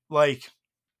 But like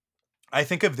I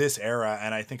think of this era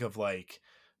and I think of like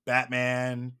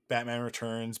Batman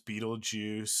Returns,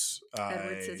 Beetlejuice,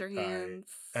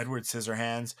 Edward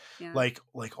Scissorhands. Yeah. Like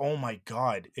oh my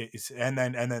god, it's and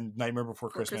then Nightmare Before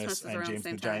Christmas and around James the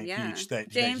and same the Giant time. Peach that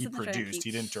James he and the Giant produced.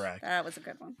 He Peach. didn't direct. That was a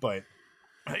good one. But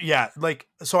yeah, like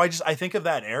so I think of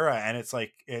that era and it's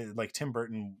like Tim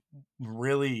Burton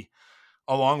really,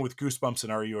 along with Goosebumps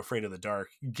and Are You Afraid of the Dark,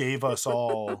 gave us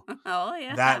all oh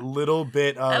yeah, that little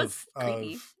bit of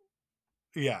creepy.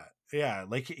 Yeah,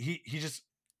 like he just,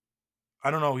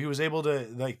 I don't know, he was able to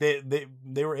like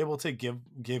they were able to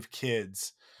give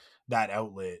kids that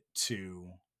outlet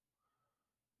to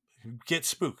get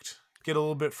spooked, get a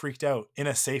little bit freaked out in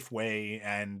a safe way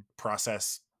and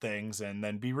process things and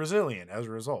then be resilient as a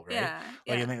result, right? Yeah.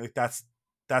 Like I think like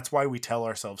that's why we tell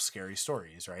ourselves scary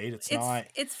stories, right? It's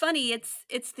funny.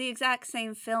 It's the exact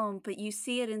same film, but you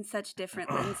see it in such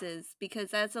different lenses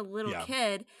because as a little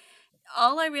kid,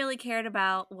 all I really cared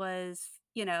about was,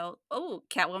 oh,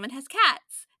 Catwoman has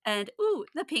cats and ooh,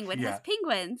 the penguin has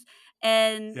penguins.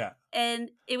 And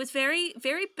it was very,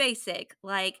 very basic.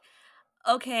 Like,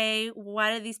 okay,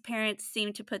 why do these parents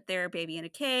seem to put their baby in a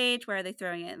cage? Why are they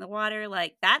throwing it in the water?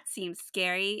 Like, that seems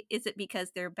scary. Is it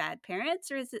because they're bad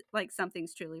parents or is it like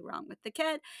something's truly wrong with the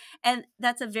kid? And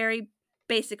that's a very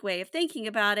basic way of thinking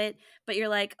about it. But you're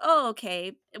like, oh,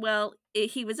 okay, well,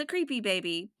 he was a creepy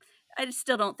baby. I just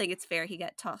still don't think it's fair he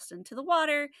got tossed into the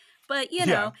water. But,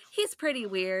 he's pretty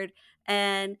weird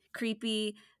and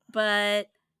creepy. But,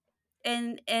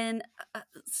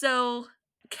 so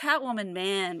Catwoman,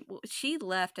 man, she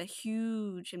left a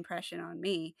huge impression on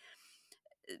me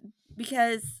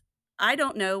because I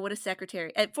don't know what a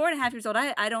secretary at 4.5 years old.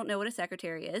 I don't know what a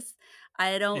secretary is.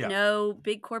 I don't know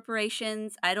big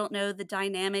corporations. I don't know the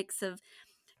dynamics of,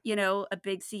 a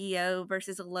big CEO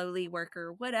versus a lowly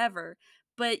worker, whatever.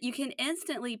 But you can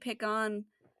instantly pick on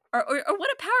or what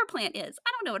a power plant is.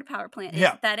 I don't know what a power plant is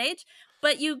at that age,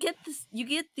 but you get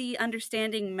the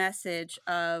understanding message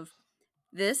of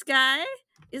this guy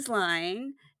is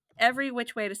lying every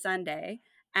which way to Sunday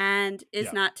and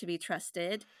is not to be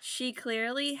trusted. She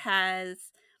clearly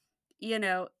has,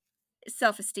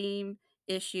 self-esteem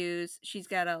issues. She's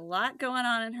got a lot going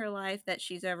on in her life that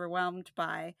she's overwhelmed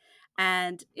by.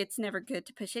 And it's never good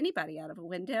to push anybody out of a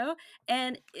window.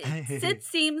 And Sid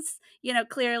seems,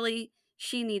 clearly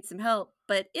she needs some help,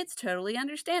 but it's totally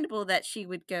understandable that she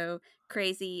would go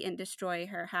crazy and destroy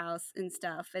her house and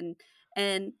stuff.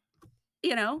 And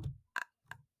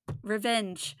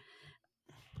revenge.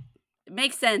 It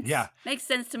makes sense. Yeah. Makes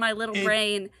sense to my little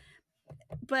brain.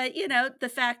 But, the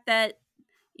fact that,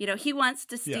 he wants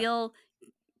to steal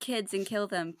kids and kill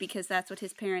them because that's what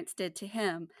his parents did to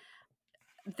him.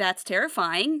 That's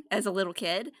terrifying as a little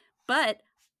kid. But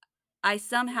I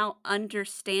somehow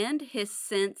understand his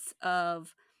sense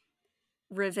of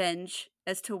revenge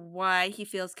as to why he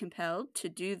feels compelled to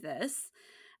do this.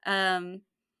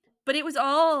 But it was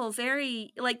all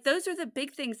very, like, those are the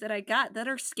big things that I got that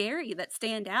are scary, that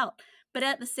stand out. But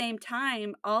at the same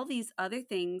time, all these other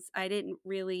things I didn't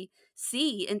really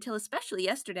see until especially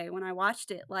yesterday when I watched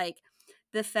it. Like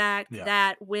the fact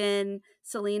that when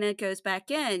Selena goes back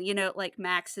in, like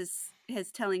Max is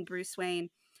telling Bruce Wayne,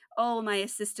 oh, my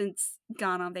assistant's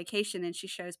gone on vacation, and she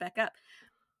shows back up.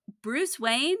 Bruce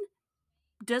Wayne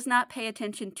does not pay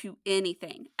attention to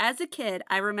anything. As a kid,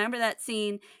 I remember that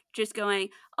scene just going,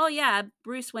 oh yeah,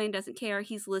 Bruce Wayne doesn't care.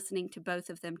 He's listening to both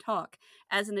of them talk.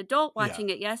 As an adult watching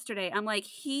it yesterday, I'm like,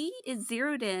 he is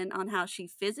zeroed in on how she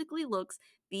physically looks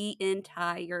the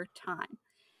entire time.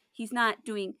 He's not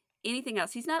doing anything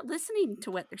else. He's not listening to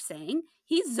what they're saying.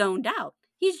 He's zoned out.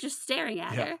 He's just staring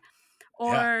at her.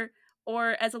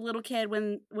 Or as a little kid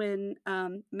when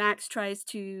Max tries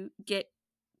to get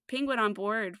Penguin on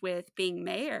board with being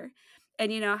mayor,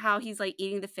 and how he's like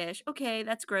eating the fish. Okay,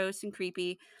 that's gross and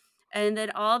creepy. And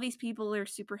then all these people are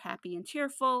super happy and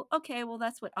cheerful. Okay, well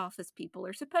that's what office people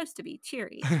are supposed to be,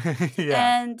 cheery.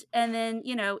 And then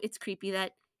it's creepy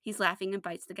that he's laughing and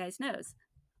bites the guy's nose.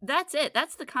 That's it.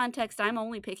 That's the context I'm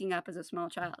only picking up as a small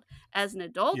child. As an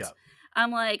adult, Yeah.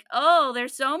 I'm like, oh,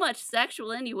 there's so much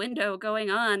sexual innuendo going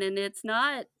on, and it's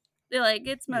not like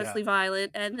it's Yeah. mostly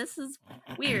violent, and this is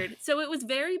weird. So it was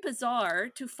very bizarre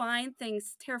to find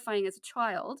things terrifying as a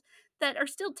child that are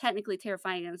still technically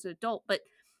terrifying as an adult, but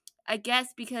I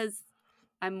guess because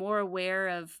I'm more aware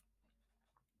of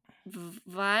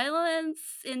violence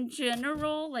in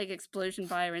general, like explosion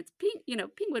violence,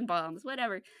 penguin bombs,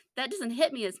 whatever, that doesn't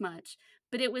hit me as much.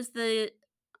 But it was the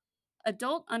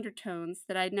adult undertones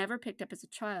that I'd never picked up as a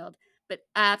child, but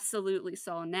absolutely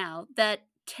saw now that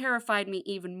terrified me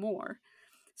even more.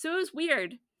 So it was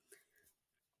weird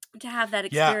to have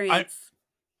that Yeah. experience.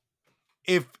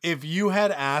 If you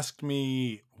had asked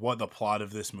me what the plot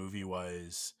of this movie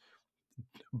was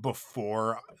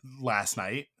before last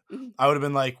night, Mhm. I would have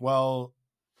been like, well,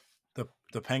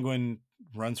 the penguin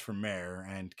runs for mayor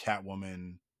and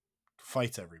Catwoman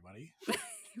fights everybody.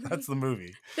 That's the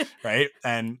movie, right?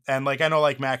 And like I know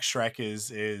like Max Schreck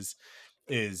is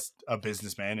a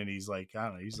businessman and he's like, I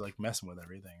don't know, he's like messing with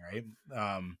everything, right?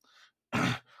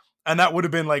 And that would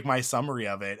have been like my summary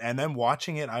of it. And then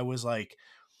watching it, I was like,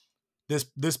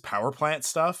 this power plant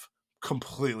stuff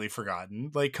completely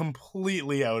forgotten, like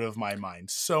completely out of my mind,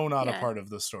 so not a Yeah. part of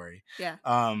the story. Yeah.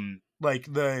 Like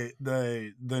the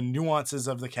nuances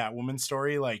of the Catwoman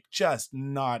story, like just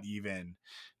not even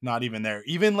there.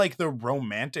 Even like the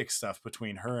romantic stuff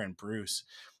between her and Bruce,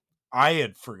 I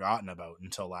had forgotten about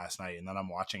until last night, and then I'm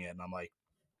watching it and I'm like,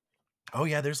 oh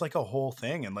yeah, there's like a whole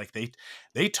thing. And like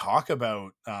they talk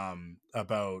about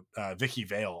Vicky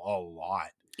Vale a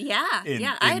lot Yeah. in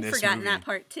Yeah. I had this forgotten that movie.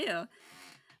 part too,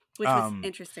 which was um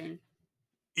interesting.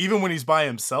 Even when he's by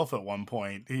himself at one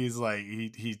point, he's like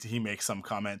he makes some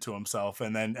comment to himself,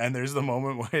 and there's the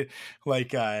moment where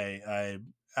like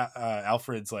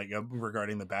Alfred's like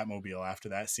regarding the Batmobile after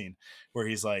that scene where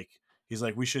he's like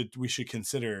we should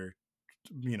consider,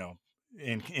 you know,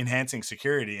 enhancing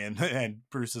security, and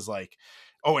Bruce is like,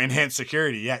 oh, enhanced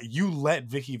security, yeah, you let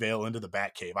Vicky Vale into the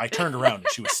Batcave, I turned around and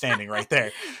she was standing right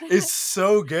there. It's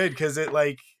so good because it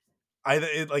like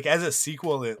like as a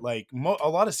sequel, it like a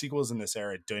lot of sequels in this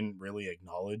era didn't really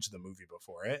acknowledge the movie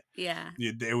before it. Yeah.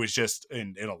 It was just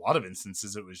in a lot of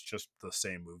instances it was just the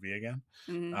same movie again.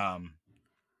 Mhm.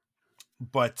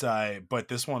 But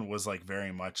this one was like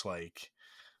very much like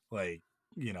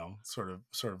you know, sort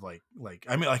of like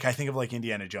I mean, like I think of like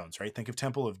Indiana Jones, right? Think of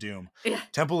Temple of Doom. Yeah.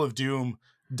 Temple of Doom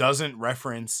doesn't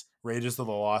reference Raiders of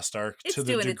the Lost Ark to It's the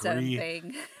doing its own degree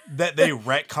thing. that they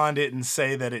retconned it and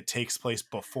say that it takes place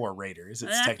before Raiders.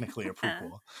 It's technically a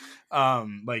prequel.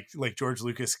 Like George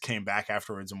Lucas came back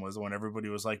afterwards and was when everybody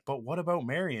was like, but what about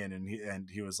Marion? And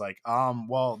he was like,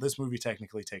 well, this movie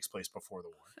technically takes place before the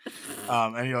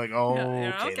war. And you're like, oh,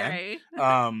 Yeah, okay then.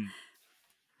 okay.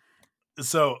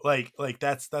 So like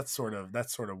that's sort of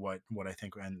what I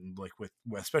think, and like with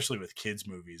especially with kids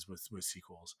movies with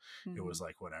sequels, it was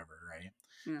like whatever, right?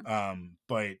 Yeah.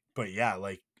 But yeah,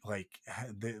 like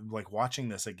watching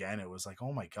this again, it was like,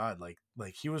 oh my god, like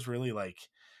he was really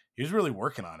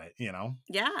working on it, you know.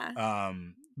 Yeah.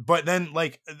 But then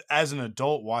like as an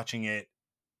adult watching it,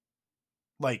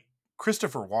 like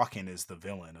Christopher Walken is the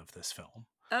villain of this film,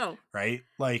 Oh, right?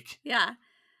 Like yeah.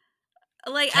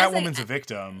 Like Catwoman's a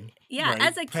victim, right?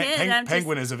 as a kid,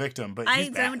 Penguin is a victim, but he's I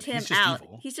bad. zoned him He's just out.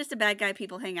 evil. He's just a bad guy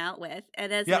people hang out with.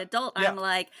 And as an Yeah, adult, yeah, I'm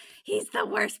like, he's the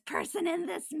worst person in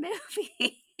this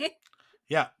movie.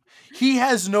 yeah. He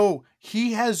has no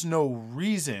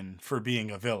reason for being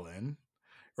a villain,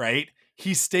 right?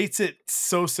 He states it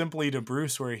so simply to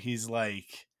Bruce, where he's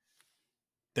like,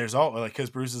 "There's all like," because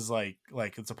Bruce is like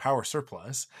it's a power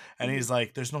surplus, and Mhm. he's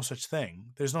like, "There's no such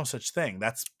thing. There's no such thing.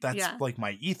 That's Yeah. like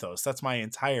my ethos. That's my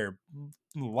entire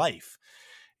life."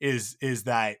 Is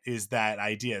that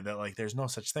idea that like there's no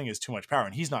such thing as too much power,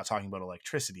 and he's not talking about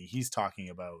electricity, he's talking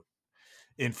about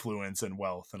influence and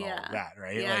wealth and all of Yeah. that,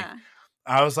 right? Like Yeah.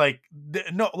 I was like,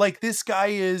 no, like this guy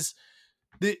is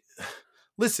the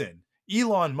listen,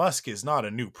 Elon Musk is not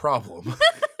a new problem.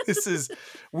 This is,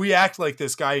 we act like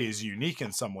this guy is unique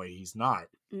in some way, he's not.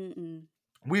 Mm-mm.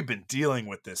 We've been dealing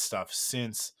with this stuff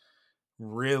since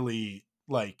really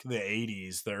like the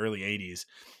 80s, the early 80s,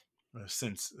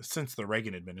 since the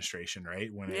Reagan administration, right?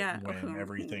 Yeah. When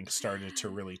everything started to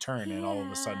really turn, and all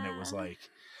of a sudden it was Yeah. like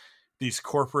these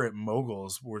corporate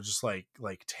moguls were just like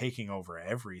taking over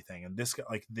everything, and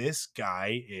this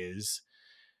guy is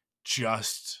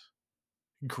just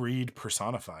greed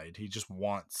personified. He just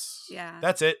wants, Yeah.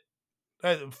 that's it,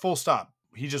 full stop.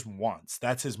 He just wants,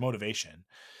 that's his motivation,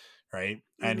 right?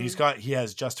 And Mm-hmm. he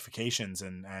has justifications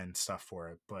and stuff for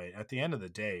it, but at the end of the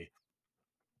day,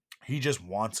 He just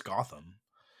wants Gotham.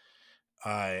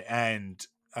 And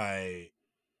I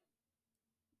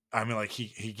mean, like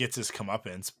he gets his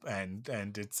comeuppance,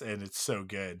 and it's so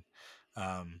good.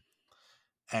 Um,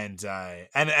 and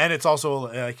it's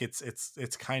also like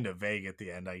it's kind of vague at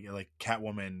the end. I like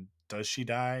Catwoman. Does she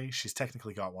die? She's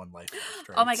technically got one life left,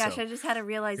 Oh right? my gosh, So I just had a if you're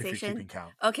realization. keeping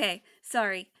count, Okay,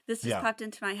 sorry. This just yeah, popped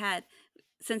into my head.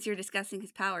 Since you're discussing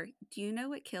his power, do you know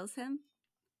what kills him?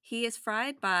 He is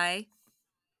fried by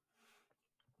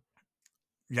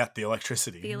yeah, the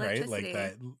electricity, the right? Like that.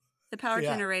 electricity, the power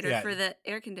Yeah, generator yeah, for the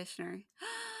air conditioner.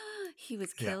 He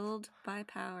was yeah, killed by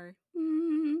power.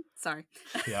 Sorry.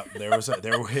 yeah. There was um,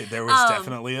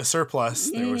 definitely a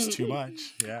surplus. There was too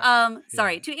much. Yeah, yeah,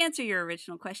 sorry. To answer your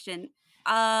original question,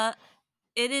 uh,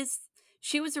 it is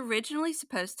she was originally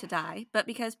supposed to die, but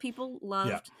because people yeah,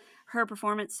 loved her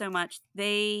performance so much,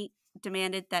 they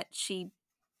demanded that she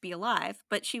be alive,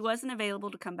 but she wasn't available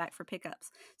to come back for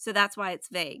pickups. So that's why it's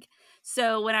vague.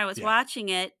 So when I was yeah, watching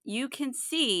it, you can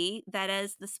see that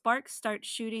as the sparks start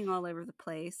shooting all over the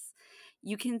place,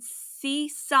 you can see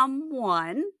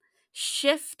someone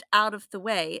shift out of the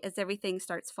way as everything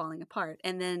starts falling apart.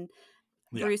 And then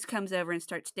yeah, Bruce comes over and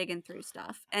starts digging through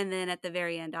stuff. And then at the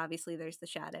very end, obviously, there's the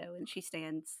shadow, and she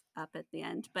stands up at the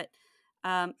end. But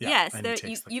yeah. yes, And he there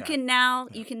you takes the you cat. can now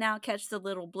Yeah, you can now catch the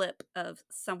little blip of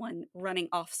someone running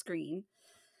off screen.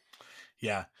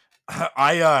 yeah.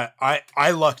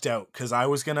 I lucked out because I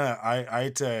was gonna I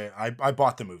had to I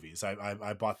bought the movies.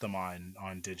 I bought them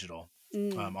on digital,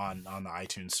 Mm. on the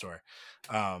iTunes store.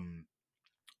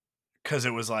 Because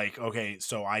it was like, okay,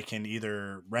 so I can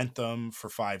either rent them for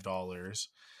 $5,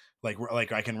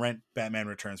 like I can rent Batman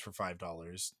Returns for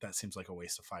 $5. That seems like a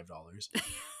waste of $5.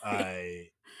 I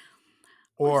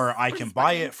or I Or can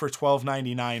buy Spider-Man, it for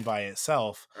 $12.99 by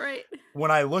itself. right?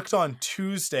 When I looked on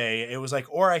Tuesday, it was like,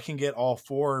 or I can get all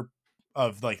four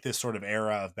of like this sort of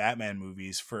era of Batman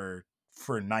movies for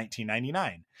 $19.99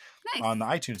 Nice. on the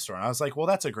iTunes store. And I was like, well,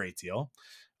 that's a great deal.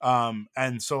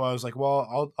 And so I was like,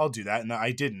 well, I'll do that. And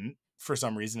I didn't for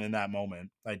some reason in that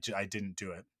moment. I didn't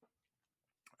do it.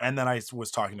 And then I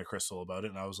was talking to Crystal about it,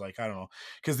 and I was like, I don't know,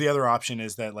 because the other option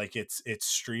is that like it's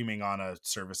streaming on a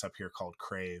service up here called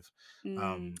Crave,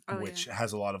 Oh yeah, which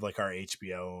has a lot of like our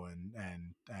HBO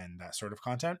and that sort of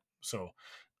content. So,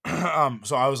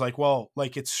 so I was like, well,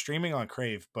 like it's streaming on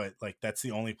Crave, but like that's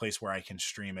the only place where I can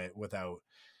stream it without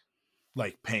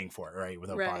like paying for it, right?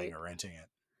 Without buying right. or renting it.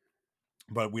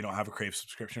 But we don't have a Crave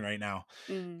subscription right now.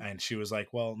 Mm. And she was like,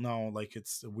 well, no, like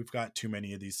we've got too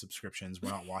many of these subscriptions. We're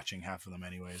not watching half of them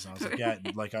anyways. And I was like, yeah,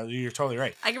 like you're totally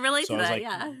right. I can relate So to I was that. like,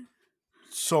 Yeah.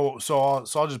 so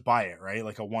I'll just buy it, right?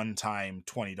 Like a one-time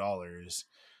 $20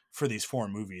 for these four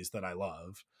movies that I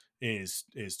love is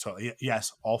totally,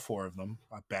 yes, all four of them.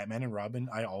 Batman and Robin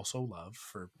I also love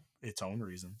for its own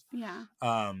reasons. Yeah.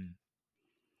 Um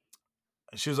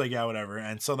she was like, yeah, whatever.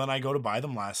 And so then I go to buy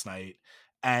them last night,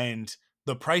 and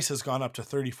the price has gone up to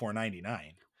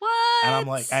 $34.99. And I'm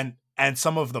like, What? and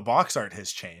some of the box art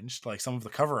has changed, like some of the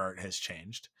cover art has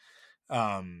changed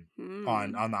Hmm.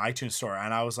 on the iTunes store.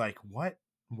 And I was like, what?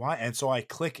 Why? And so I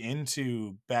click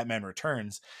into Batman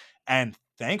Returns, and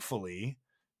thankfully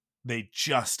they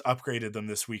just upgraded them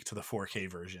this week to the 4K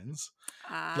versions.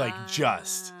 Like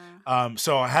just. Ah,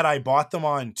 So had I bought them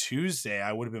on Tuesday,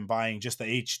 I would have been buying just the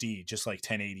HD, just like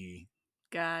 1080,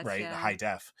 right? The gotcha. high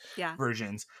def Yeah.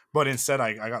 versions. But instead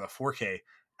I got the 4K,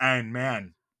 and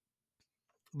man,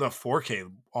 the 4K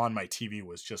on my TV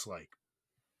was just like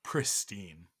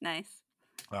pristine. Nice.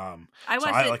 Um, I so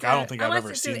watched it I through don't think I I've watched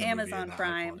ever it through seen the movie in Amazon that high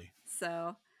Prime. quality.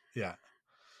 So, Yeah.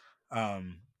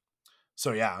 Um,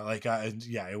 so yeah, like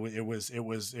yeah, it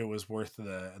was worth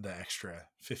the extra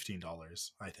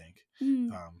 $15, I think.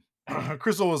 mm.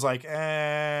 Crystal was like,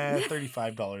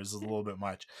 $35 is a little bit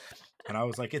much, and I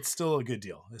was like, it's still a good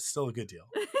deal. It's still a good deal.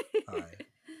 Uh,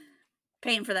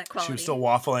 Paying for that she was still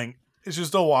quality. waffling. She was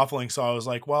still waffling, so I was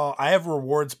like, "Well, I have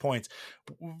rewards points.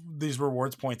 These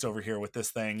rewards points over here with this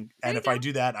thing, There and you if I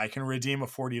do that, I can redeem a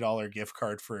 $40 gift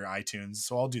card for iTunes.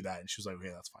 So I'll do that." And she was like,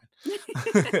 "Okay, that's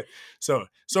go. fine."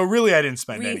 So really, I didn't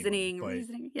spend any money, Reasoning, but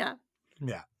reasoning. Yeah.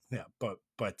 yeah, yeah, but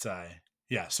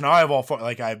yeah. So now I have all four.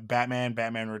 Like I have Batman,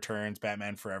 Batman Returns,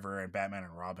 Batman Forever, and Batman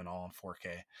and Robin all in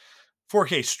 4K.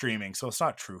 4K streaming, so it's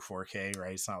not true 4K,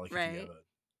 right? It's not like if you have Right.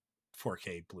 a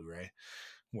 4K Blu-ray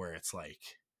where it's like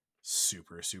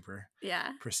super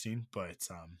Yeah. pristine,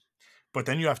 but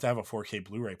then you have to have a 4K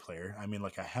Blu-ray player. I mean,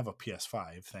 like I have a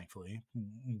PS5 thankfully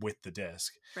with the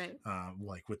disc, Right.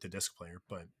 like with the disc player,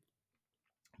 but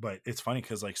it's funny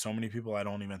because like so many people, I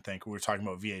don't even think we were talking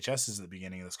about VHSs at the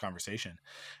beginning of this conversation,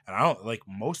 and I don't, like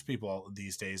most people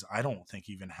these days, I don't think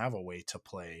even have a way to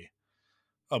play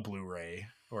a Blu-ray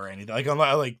or anything.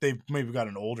 Like they've maybe got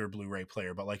an older Blu-ray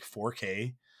player, but like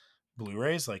 4K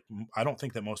Blu-rays, like I don't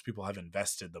think that most people have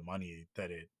invested the money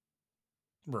that it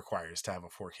requires to have a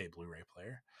 4K Blu-ray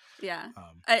player. Yeah.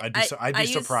 I I'd be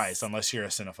surprised use unless you're a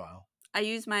cinephile. I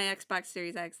use my Xbox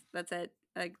Series X. That's it.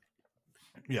 Like,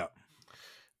 Yeah.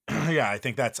 Yeah, I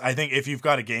think if you've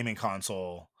got a gaming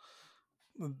console,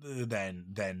 then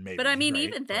maybe. but I mean, right?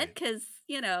 even then, because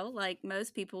like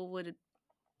most people would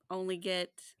only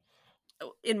get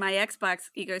in my Xbox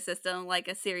ecosystem like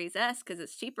a Series S because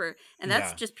it's cheaper, and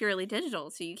that's Yeah. just purely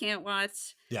digital, so you can't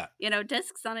watch Yeah.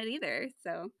 discs on it either.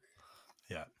 So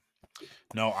Yeah.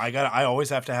 No, I always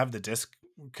have to have the disc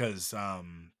because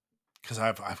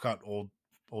I've got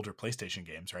older PlayStation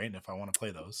games, right? And if I want to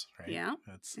play those, right, yeah,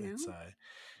 it's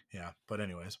yeah. But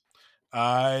anyways,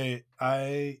 I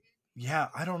yeah,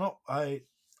 I don't know. I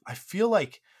feel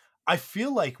like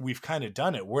we've kind of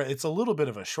done it. Where it's a little bit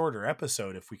of a shorter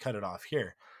episode if we cut it off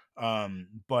here.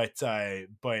 But I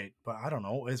don't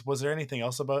know. Was there anything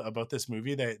else about this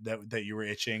movie that you were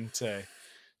itching to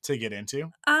get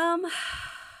into? I mean,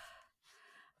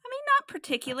 not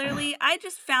particularly. I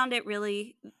just found it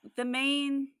really the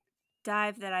main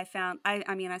dive that I found.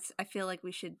 I mean, I feel like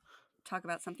we should talk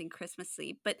about something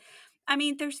Christmassy, but I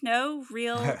mean, there's no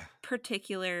real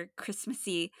particular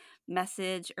Christmassy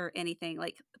message or anything.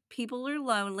 Like, people are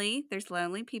lonely. There's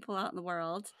lonely people out in the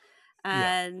world,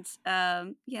 Yeah. and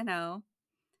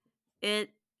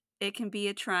it it can be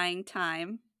a trying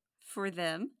time for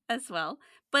them as well.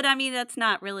 But I mean, that's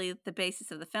not really the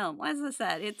basis of the film. As I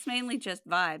said, it's mainly just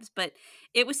vibes. But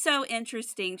it was so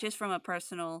interesting, just from a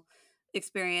personal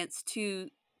experience, to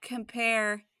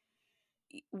compare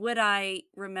what I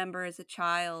remember as a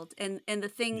child and the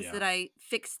things Yeah. that I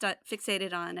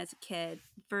fixated on as a kid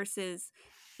versus,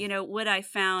 what I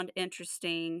found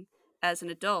interesting as an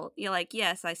adult. You're like,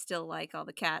 yes, I still like all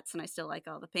the cats and I still like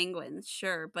all the penguins,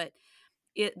 sure, but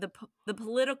the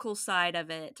political side of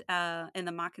it, and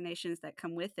the machinations that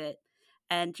come with it,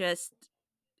 and just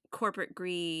corporate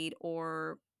greed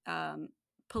or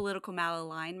political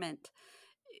malalignment,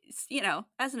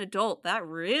 as an adult, that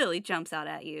really jumps out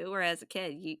at you. Or as a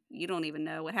kid, you don't even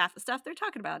know what half the stuff they're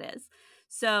talking about is.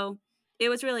 So it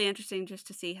was really interesting just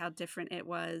to see how different it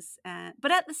was.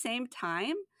 But at the same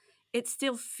time, it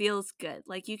still feels good.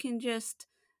 Like, you can just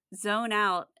zone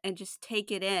out and just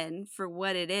take it in for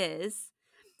what it is.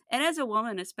 And as a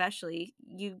woman, especially,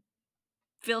 you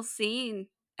feel seen.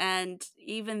 And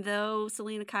even though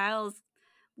Selena Kyle's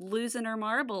losing her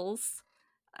marbles,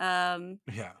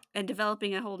 Yeah. and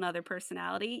developing a whole nother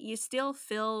personality, you still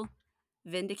feel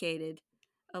vindicated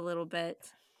a little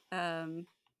bit. And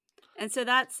so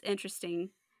that's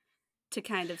interesting to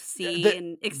kind of see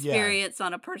and Yeah. experience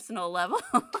on a personal level.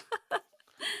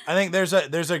 I think there's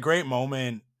a great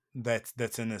moment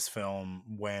that's in this film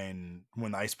when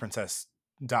the Ice Princess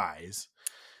dies.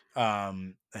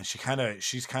 And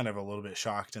she's kind of a little bit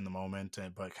shocked in the moment,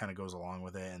 but kind of goes along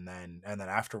with it, and then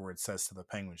afterwards says to the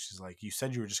Penguin, she's like, "You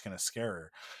said you were just gonna scare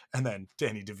her," and then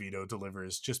Danny DeVito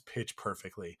delivers just pitch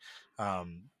perfectly.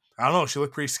 I don't know, she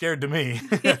looked pretty scared to me.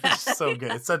 It's so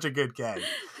good. It's such a good gag.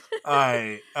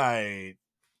 I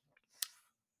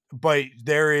But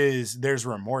there's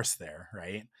remorse there,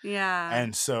 right? Yeah.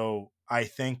 And so I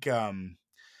think I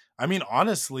mean,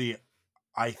 honestly,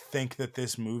 I think that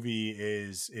this movie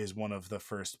is one of the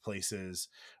first places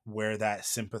where that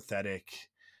sympathetic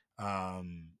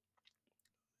um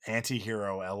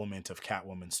anti-hero element of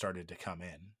Catwoman started to come in,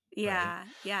 right? Yeah.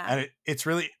 Yeah. And it's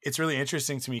really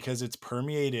interesting to me because it's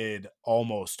permeated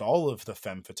almost all of the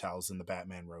femme fatales in the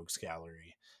Batman Rogues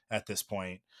gallery at this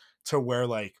point, to where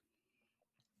like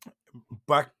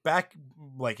back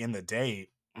like in the day,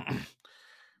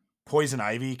 Poison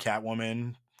Ivy,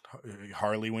 Catwoman,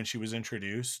 Harley when she was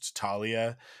introduced,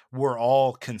 Talia, were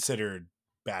all considered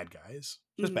bad guys,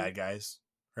 just Mhm. bad guys,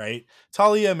 right?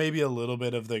 Talia maybe a little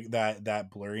bit of that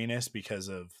blurriness because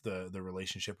of the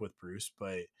relationship with Bruce,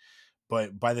 but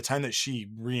by the time that she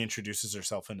reintroduces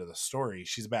herself into the story,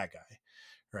 she's a bad guy,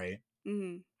 right?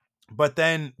 Mhm. But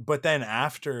then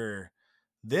after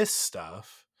this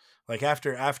stuff, like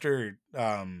after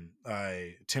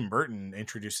Tim Burton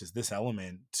introduces this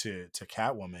element to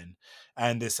Catwoman,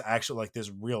 and this actual like this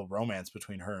real romance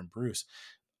between her and Bruce,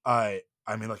 I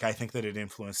mean, like, I think that it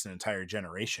influenced an entire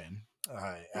generation,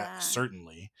 Yeah.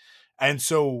 certainly. And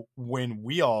so when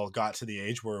we all got to the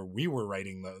age where we were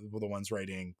writing the ones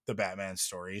writing the Batman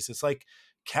stories, it's like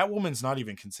Catwoman's not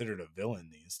even considered a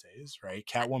villain these days, right?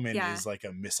 Catwoman Yeah. is like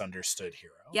a misunderstood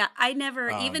hero. Yeah, I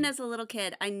never, even Um, as a little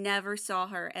kid, I never saw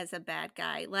her as a bad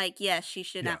guy. Like, yes, she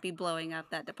should yeah, not be blowing up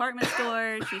that department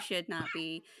store. She should not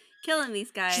be, killing these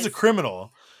She's a guys.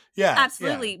 criminal. Yeah,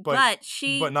 Absolutely, but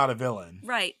but not a villain.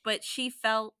 right, but she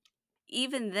felt,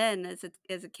 even then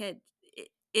as a kid,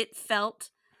 it felt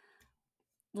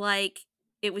like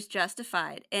it was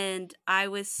justified, and I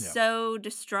was Yeah. so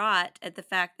distraught at the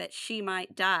fact that she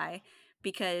might die,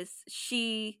 because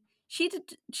she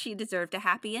deserved a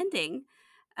happy ending.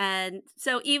 And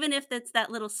so even if it's that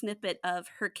little snippet of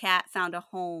her cat found a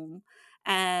home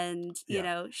and,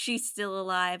 Yeah. she's still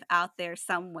alive out there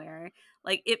somewhere,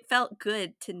 like, it felt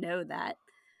good to know that.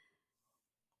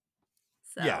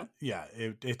 Yeah, So, yeah,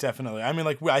 it definitely. I mean,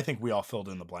 like I think we all filled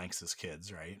in the blanks as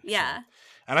kids, right? So, yeah.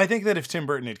 and I think that if Tim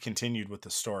Burton had continued with the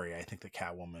story, I think the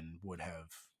Catwoman would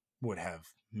have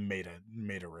made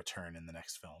a return in the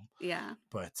next film. Yeah.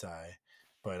 But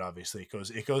obviously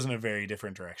it goes in a very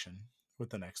different direction with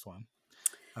the next one.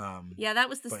 Yeah, that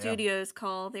was the But yeah, studio's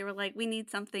call. They were like, "We need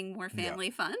something more yeah, family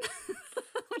fun."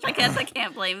 Which I guess I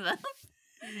can't blame them.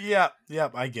 yeah.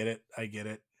 I get it. I get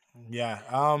it. Yeah.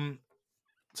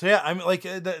 So yeah, I mean, like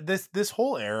this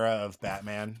whole era of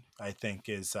Batman, I think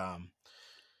is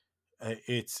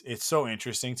it's so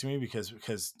interesting to me because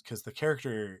the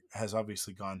character has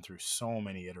obviously gone through so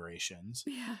many iterations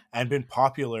Yeah. and been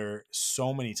popular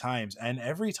so many times, and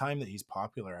every time that he's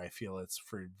popular I feel it's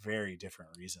for very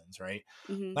different reasons, right?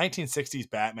 Mhm. 1960s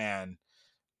Batman,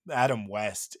 Adam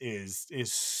West is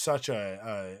such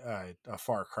a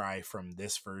far cry from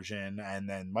this version, and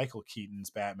then Michael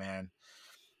Keaton's Batman,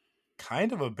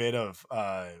 kind of a bit of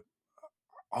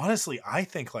honestly, I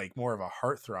think like more of a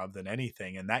heartthrob than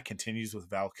anything, and that continues with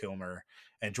Val Kilmer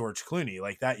and George Clooney.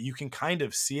 Like that, you can kind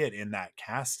of see it in that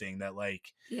casting that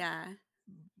Yeah.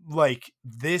 like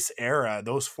this era,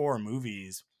 those four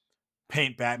movies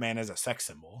paint Batman as a sex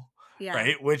symbol, Yeah.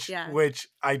 right? Which Yeah. which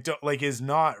I don't like is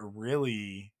not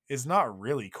really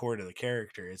core to the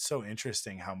character. It's so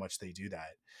interesting how much they do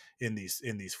that in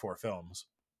these four films,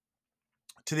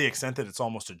 to the extent that it's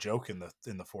almost a joke in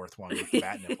the fourth one with the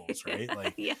bat nipples, right?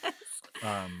 Like Yes.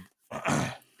 um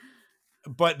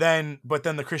but then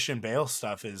the Christian Bale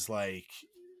stuff is like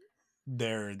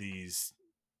there are these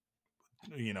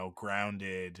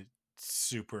grounded,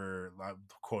 super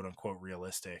quote unquote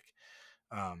realistic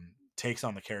takes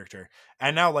on the character,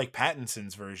 and now like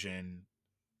Pattinson's version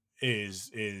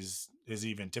is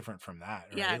even different from that,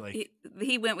 Yeah, right? Like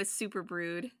he went with super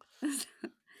brood.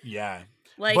 yeah,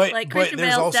 Like but Christian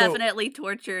there's Bale's also definitely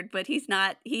tortured, but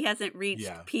he hasn't reached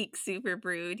yeah, peak super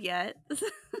brood yet.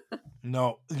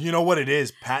 no, you know what it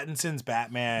is, Pattinson's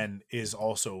Batman is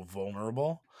also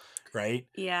vulnerable, right?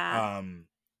 Yeah. um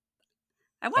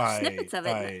I watched I snippets of it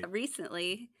I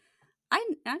recently.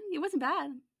 It wasn't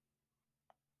bad.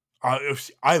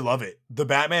 I love it. The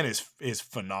Batman is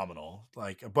phenomenal.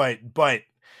 Like, but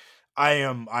I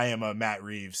am a Matt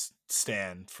Reeves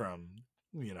stan from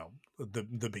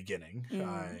the beginning.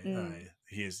 Mm, mm.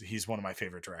 He's one of my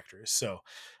favorite directors. So,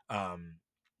 um,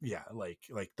 yeah, like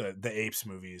the Apes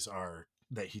movies are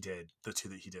that he did. The two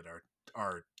that he did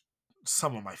are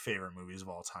some of my favorite movies of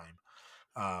all time.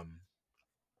 Um,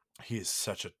 he is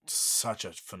such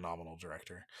a phenomenal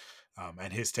director,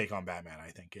 and his take on Batman, I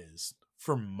think, is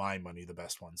for my money the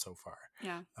best one so far.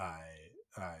 Yeah. I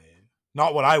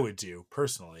not what I would do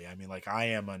personally. I mean, like I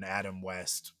am an Adam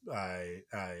West,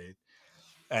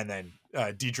 and then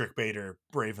Diedrich Bader,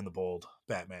 Brave and the Bold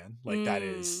Batman. Like that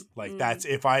is Mm, like mm. that's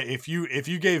if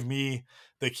you gave me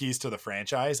the keys to the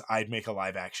franchise, I'd make a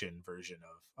live action version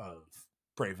of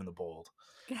Brave and the Bold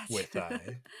with Gotcha.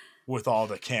 with all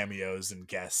the cameos and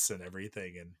guests and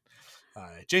everything. And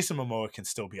Jason Momoa can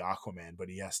still be Aquaman, but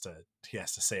he has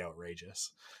to say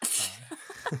outrageous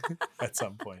at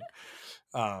some point.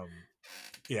 Um,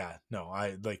 yeah, no,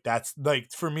 I like that's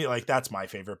like for me, like that's my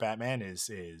favorite Batman is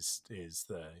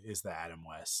the Adam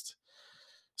West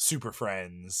Super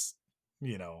Friends,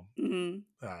 you know, Mhm.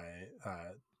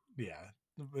 uh, yeah,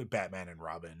 Batman and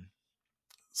Robin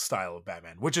style of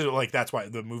Batman, which is like that's why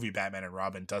the movie Batman and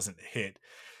Robin doesn't hit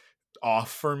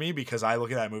off for me, because I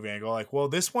look at that movie and I go like, well,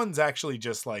 this one's actually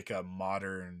just like a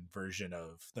modern version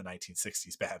of the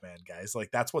 1960s Batman, guys. Like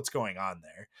that's what's going on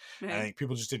there. And I Right. think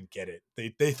people just didn't get it.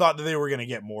 They thought that they were going to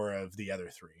get more of the other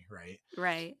three, right?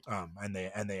 Right. And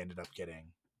they ended up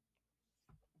getting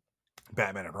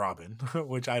Batman and Robin,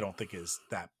 which I don't think is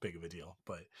that big of a deal,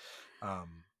 but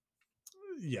um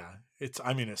yeah, it's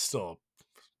still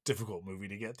a difficult movie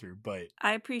to get through, I but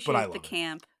I appreciate the love it.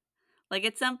 camp. Like,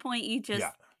 at some point,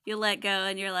 Yeah. you let go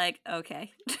and you're like,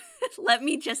 "Okay. Let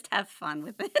me just have fun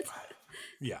with it."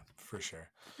 Yeah, for sure.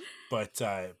 But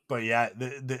yeah,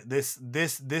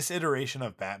 this iteration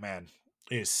of Batman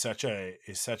is such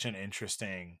an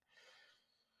interesting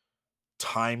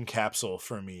time capsule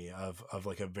for me of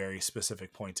like a very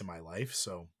specific point in my life.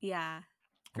 So Yeah,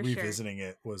 for sure. revisiting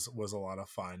it was a lot of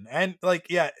fun. And like,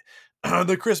 yeah,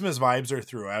 the Christmas vibes are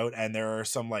throughout, and there are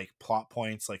some like plot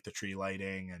points like the tree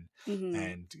lighting Hmm.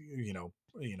 and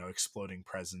exploding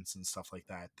presents and stuff like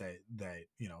that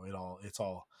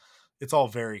it's all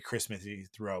very Christmassy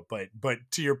throughout. But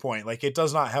to your point, like, it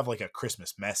does not have like a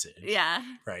Christmas message, Yeah.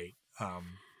 right?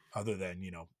 Other than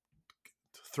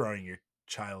throwing your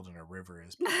child in a river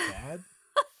is bad.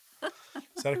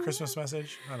 Is that a Christmas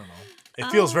message? I don't know. It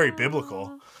feels very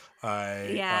biblical. Oh, I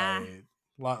yeah.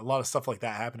 a lot of stuff like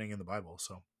that happening in the Bible.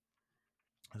 So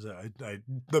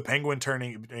the penguin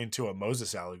turning into a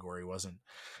Moses allegory wasn't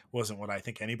what I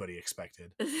think anybody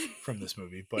expected from this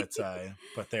movie. But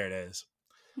there it is.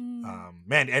 Mm.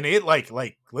 Man, and it like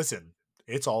listen,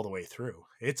 it's all the way through.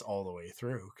 It's all the way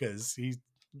through because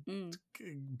Mm.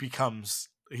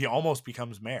 he almost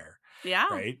becomes mayor, Yeah.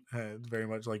 right? Very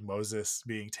much like Moses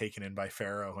being taken in by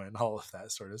Pharaoh and all of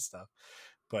that sort of stuff.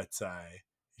 But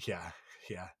yeah,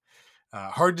 yeah.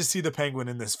 Hard to see the penguin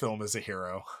in this film as a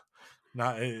hero.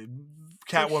 Not For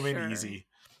Catwoman sure. easy,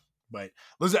 but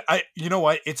listen, you know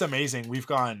what? It's amazing. We've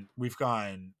gone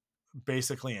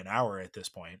basically an hour at this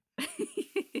point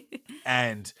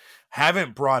and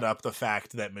haven't brought up the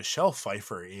fact that Michelle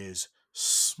Pfeiffer is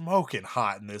smoking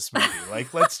hot in this movie.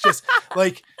 Like, let's just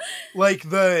like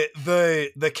the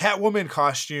Catwoman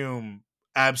costume,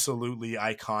 absolutely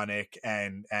iconic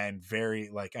and very,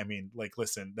 like, I mean, like,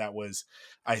 listen, that was,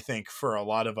 I think, for a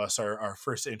lot of us, our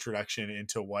first introduction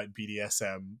into what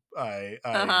BDSM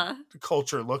Uh-huh.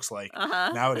 culture looks like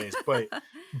Uh-huh. nowadays.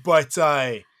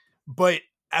 But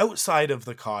outside of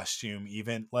the costume,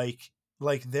 even like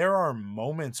there are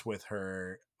moments with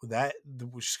her that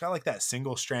she's got like that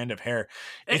single strand of hair.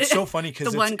 It's so funny The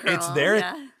because one curl,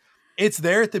 yeah. it's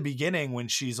there at the beginning when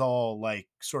she's all like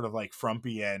sort of like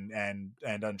frumpy and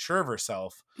unsure of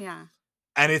herself, Yeah.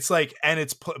 and it's like,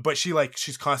 and but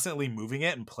she's constantly moving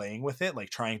it and playing with it, like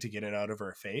trying to get it out of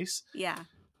her face. Yeah.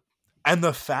 And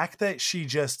the fact that she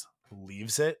just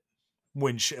leaves it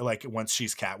when she, like, once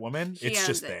she's Catwoman, She it's owns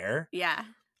just it. there Yeah.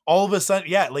 all of a sudden.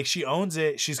 Yeah, like, she owns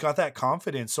it, she's got that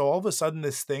confidence, so all of a sudden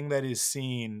this thing that is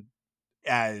seen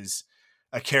as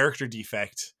a character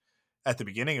defect at the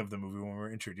beginning of the movie when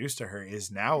we're introduced to her is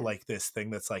now Yeah. like this thing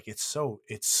that's like, it's so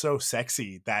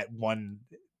sexy, that one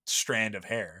strand of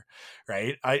hair,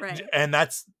 right? Right. And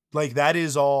that's like, that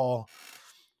is all.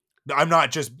 I'm not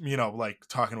just, like,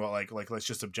 talking about like let's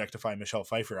just objectify Michelle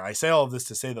Pfeiffer. I say all of this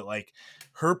to say that, like,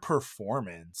 her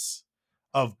performance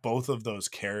of both of those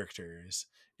characters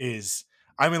is,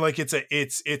 I mean, like,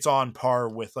 it's on par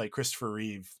with like Christopher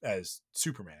Reeve as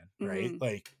Superman, right? Hmm.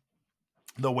 Like,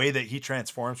 the way that he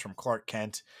transforms from Clark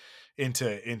Kent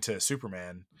into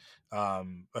Superman,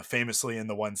 famously in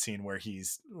the one scene where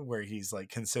he's like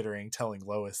considering telling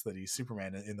Lois that he's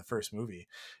Superman in the first movie,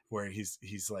 where he's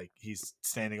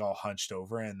standing all hunched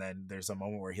over, and then there's a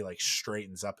moment where he like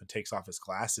straightens up and takes off his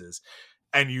glasses,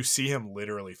 and you see him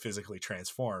literally physically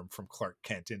transform from Clark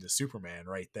Kent into Superman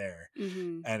right there.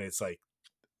 Hmm. And it's like,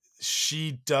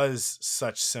 she does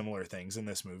such similar things in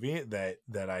this movie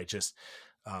that I just,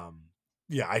 um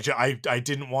yeah, I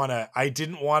didn't want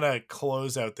to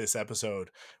close out this episode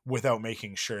without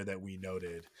making sure that we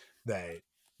noted that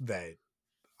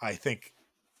I think,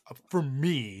 for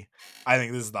me, I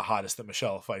think this is the hottest that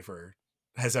Michelle Pfeiffer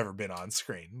has ever been on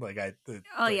screen. Like, Oh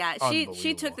like, yeah, she took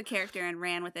unbelievable. the character and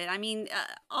ran with it. I mean,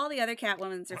 all the other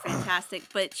Catwomans are fantastic,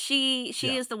 but she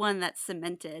Yeah, is the one that's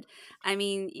cemented. I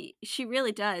mean, she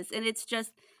really does, and it's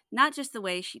just not just the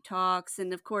way she talks,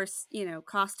 and of course,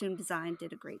 costume design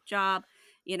did a great job.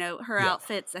 Her yeah,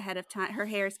 outfits ahead of time, her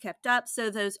hair's kept up, so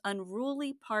those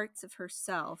unruly parts of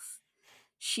herself,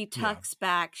 she yeah, tucks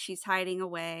back, she's hiding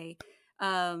away,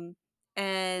 um,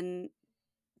 and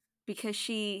because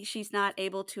she's not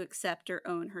able to accept or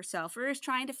own herself, or is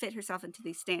trying to fit herself into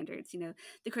these standards,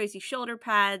 the crazy shoulder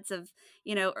pads of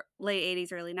late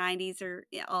 80s, early 90s, are,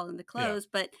 yeah, all in the yeah, clothes,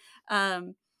 but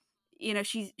um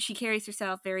she carries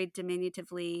herself very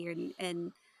diminutively,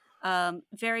 and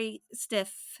very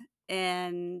stiff,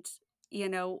 and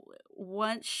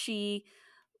once she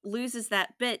loses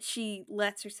that bit, she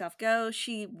lets herself go.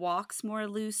 She walks more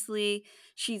loosely.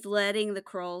 She's letting the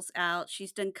curls out.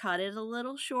 She's done cut it a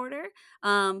little shorter,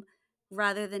 um,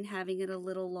 rather than having it a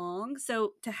little long.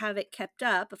 So to have it kept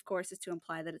up, of course, is to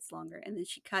imply that it's longer. And then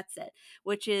she cuts it,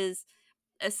 which is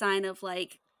a sign of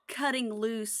like cutting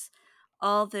loose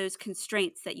all those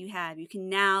constraints that you have. You can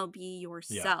now be yeah,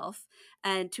 yourself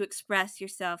and to express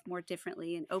yourself more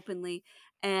differently and openly.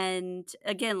 And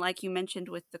again, like you mentioned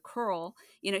with the curl,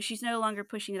 she's no longer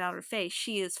pushing it out of her face.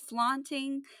 She is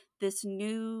flaunting this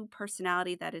new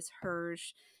personality that is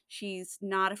hers. She's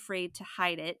not afraid to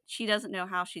hide it. She doesn't know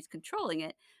how she's controlling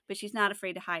it, but she's not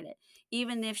afraid to hide it.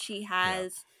 Even if she Yeah.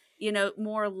 has,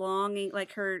 more longing,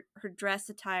 like her dress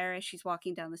attire as she's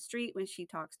walking down the street when she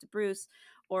talks to Bruce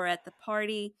or at the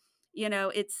party,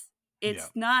 Yeah. it's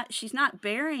not, she's not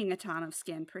bearing a ton of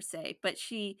skin per se, but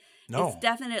she is No.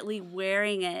 definitely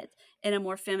wearing it in a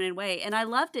more feminine way. And I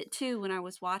loved it too when I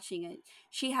was watching it.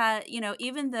 She had,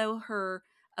 even though her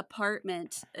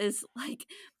apartment is like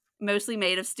mostly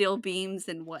made of steel beams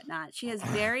and whatnot, she has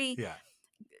very Yeah.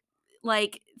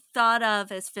 like thought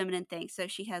of as feminine things. So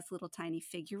she has little tiny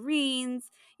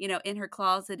figurines, in her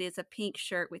closet is a pink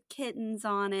shirt with kittens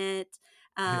on it.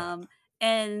 Yeah.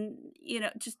 And,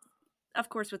 just of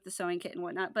course with the sewing kit and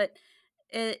whatnot, but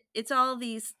it's all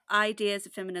these ideas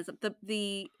of feminism.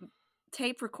 The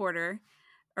tape recorder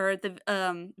or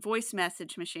the voice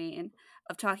message machine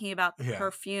of talking about the Yeah.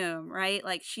 perfume, right?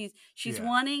 Like she's Yeah.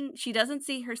 wanting, she doesn't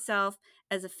see herself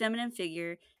as a feminine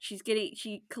figure.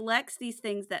 She collects these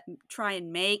things that try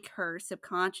and make her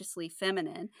subconsciously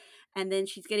feminine, and then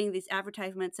she's getting these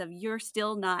advertisements of you're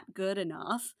still not good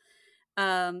enough.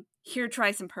 Here,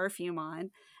 try some perfume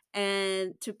on,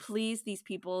 and to please these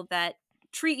people that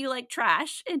treat you like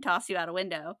trash and toss you out a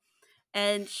window.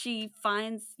 And she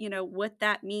finds, what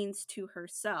that means to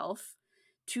herself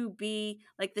to be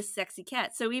like this sexy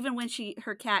cat. So even when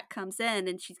her cat comes in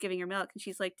and she's giving her milk and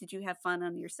she's like, did you have fun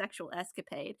on your sexual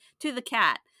escapade, to the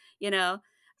cat, you know?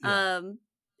 Yeah.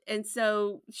 And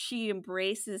so she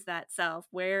embraces that self,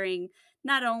 wearing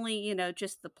not only,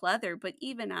 just the pleather, but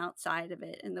even outside of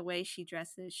it, and the way she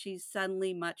dresses, she's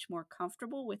suddenly much more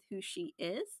comfortable with who she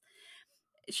is.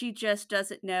 She just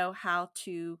doesn't know how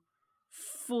to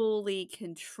fully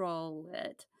control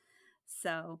it.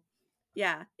 So,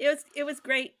 yeah, it was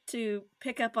great to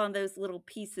pick up on those little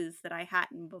pieces that I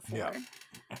hadn't Yeah. before.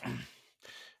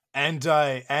 And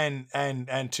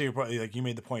to your point, like you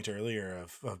made the point earlier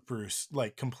of Bruce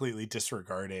like completely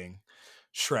disregarding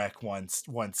Shrek once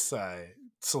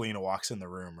Selena walks in the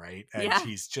room, right? And Yeah.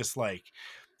 he's just like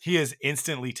he is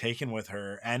instantly taken with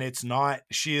her, and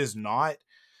she is not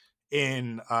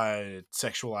in a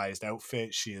sexualized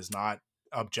outfit. She is not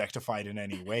objectified in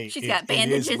any way. She's It got it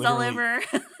is bandages all literally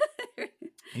over.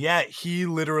 yeah, he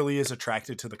literally is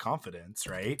attracted to the confidence,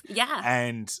 right? Yeah.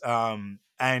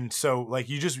 And so like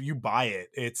you buy it.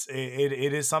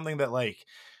 It is something that like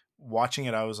watching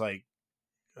it I was like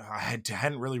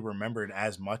hadn't really remembered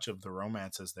as much of the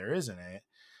romance as there is in it,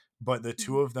 but the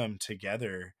two Mhm. of them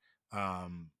together,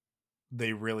 um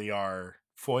they really are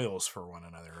foils for one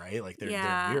another, right? Like they're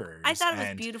Yeah, I mirrors. thought it was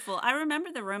And beautiful. I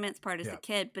remember the romance part as a yeah.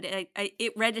 kid, but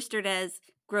it registered as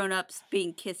grown-ups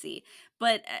being kissy.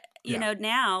 But Yeah.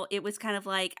 now it was kind of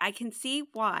like I can see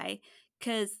why,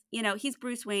 because he's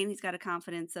Bruce Wayne. He's got a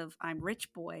confidence of I'm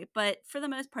rich boy, but for the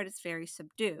most part, it's very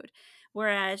subdued.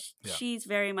 Whereas Yeah. she's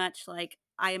very much like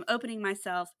I am opening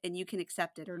myself, and you can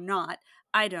accept it or not.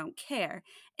 I don't care.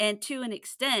 And to an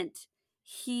extent,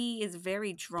 he is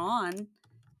very drawn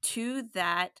to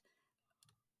that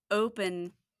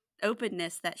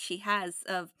openness that she has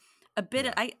of a bit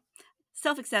of Yeah. I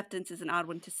self-acceptance is an odd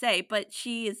one to say, but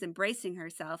she is embracing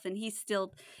herself, and he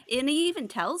even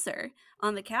tells her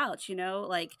on the couch,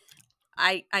 like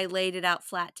I laid it out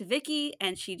flat to Vicky,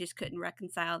 and she just couldn't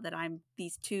reconcile that I'm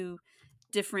these two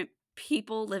different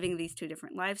people living these two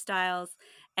different lifestyles,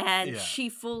 and Yeah. she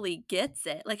fully gets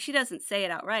it. Like she doesn't say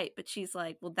it outright, but she's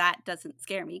like, well, that doesn't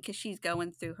scare me because she's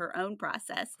going through her own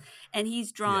process. And he's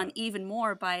Yeah. drawn even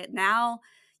more by it. Now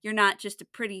you're not just a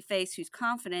pretty face who's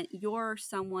confident, you're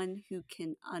someone who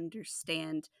can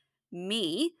understand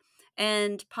me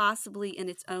and possibly in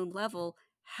its own level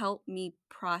help me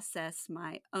process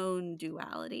my own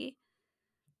duality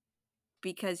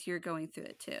because you're going through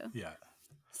it too. Yeah.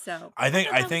 So I I think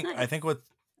thought I that was think I nice. think what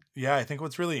yeah, I think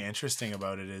what's really interesting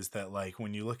about it is that like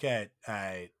when you look at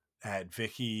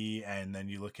Vicky, and then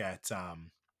you look at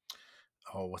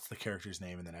oh, what's the character's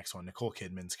name in the next one? Nicole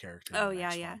Kidman's character in Oh the yeah,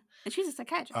 next yeah. one. And she's a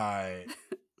psychiatrist. Uh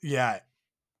yeah,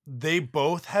 they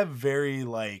both have very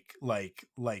like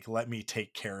let me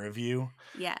take care of you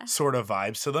Yeah. sort of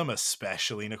vibes to them,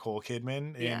 especially Nicole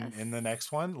Kidman Yes. in the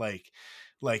next one. Like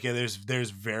there's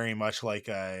very much like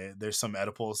there's some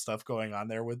Oedipal stuff going on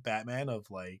there with Batman of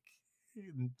like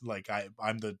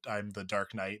I'm the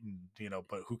Dark Knight, and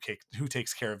but who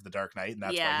takes care of the Dark Knight, and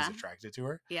that's why he's Yeah. attracted to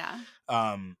her. Yeah.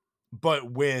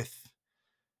 But with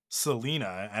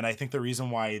Selena, and I think the reason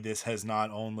why this has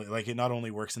not only like it not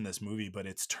only works in this movie, but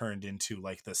it's turned into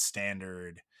like the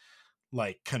standard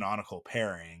like canonical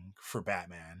pairing for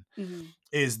Batman Mm-hmm.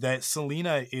 is that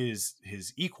Selina is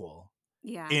his equal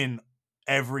Yeah. in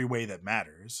every way that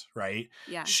matters, right?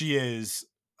 Yeah. She is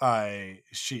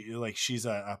she's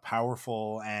a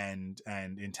powerful and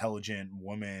intelligent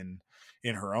woman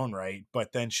in her own right,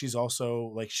 but then she's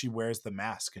also like, she wears the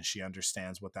mask and she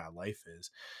understands what that life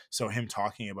is. So him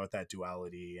talking about that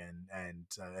duality and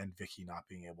Vicky not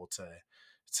being able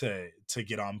to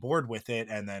get on board with it,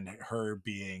 and then her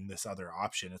being this other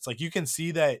option, it's like you can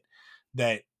see that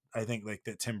I think like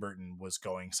that Tim Burton was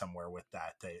going somewhere with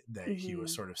that he was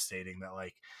Mm-hmm. sort of stating that,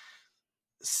 like,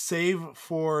 save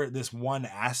for this one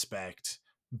aspect,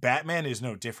 Batman is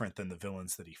no different than the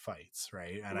villains that he fights,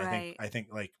 right? And Right. I think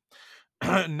like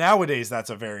nowadays that's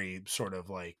a very sort of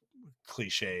like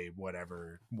cliche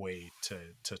whatever way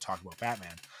to talk about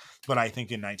Batman, but I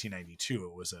think in 1992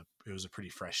 it was a pretty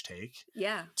fresh take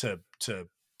Yeah. to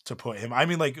put him. I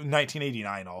mean, like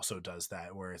 1989 also does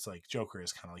that, where it's like Joker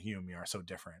is kind of like, you and me are so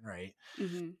different, right?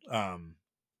 Mm-hmm.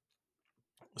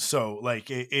 So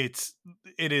like it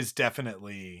is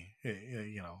definitely,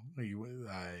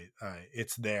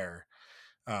 it's there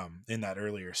in that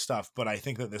earlier stuff, but I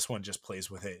think that this one just plays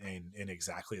with it in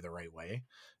exactly the right way,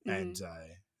 and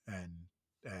Mm-hmm.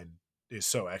 and is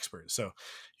so expert. So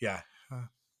yeah,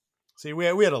 see, we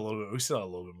had a little bit, we still had a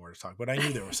little bit more to talk, but I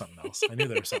knew there was something else.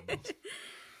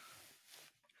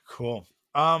 Cool.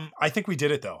 I think we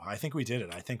did it though. I think we did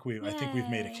it. I think we've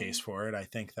made a case for it. I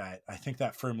think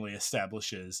that firmly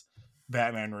establishes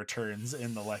Batman Returns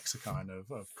in the lexicon of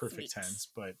perfect Sweet. tense.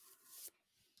 But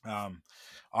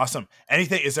awesome.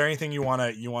 Is there anything you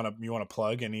wanna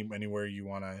plug? Anywhere you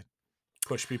wanna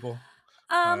push people?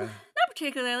 Not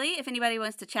particularly. If anybody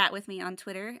wants to chat with me on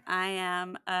Twitter, I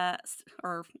am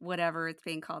or whatever it's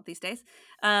being called these days.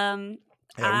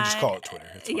 Yeah, we just call it Twitter.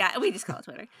 It's fine. Yeah, we just call it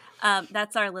Twitter.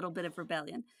 That's our little bit of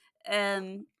rebellion.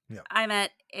 Yeah. I'm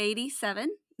at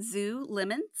 87 Zoo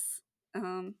Lemons,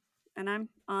 and I'm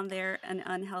on there an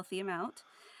unhealthy amount.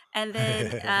 And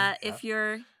then Yeah. if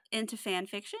you're into fan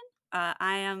fiction,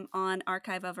 I am on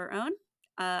Archive of Our Own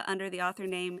under the author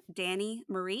name Danny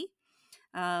Marie,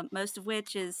 most of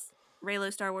which is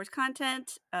Raylo Star Wars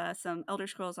content, some Elder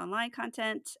Scrolls Online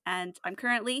content, and I'm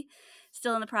currently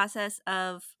still in the process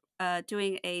of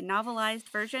doing a novelized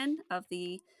version of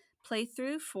the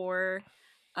playthrough for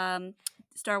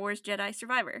Star Wars Jedi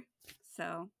Survivor.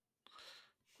 So,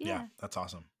 yeah, that's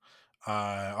awesome.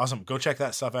 Awesome. Go check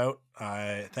that stuff out.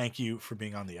 Thank you for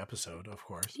being on the episode, of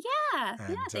course. Yeah.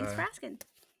 Thanks for asking.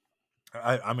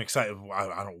 I'm excited.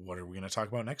 I don't. What are we going to talk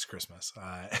about next Christmas?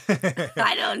 I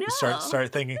don't know.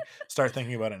 Start thinking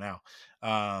about it now.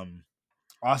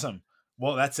 Awesome.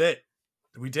 Well, that's it.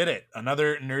 We did it.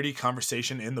 Another nerdy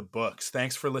conversation in the books.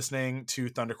 Thanks for listening to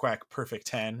Thunderquack Perfect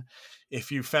 10.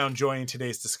 If you found joy in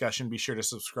today's discussion, be sure to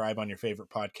subscribe on your favorite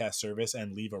podcast service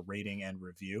and leave a rating and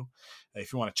review.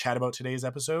 If you want to chat about today's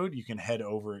episode, you can head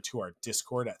over to our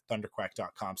Discord at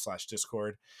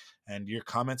thunderquack.com/Discord, and your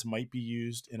comments might be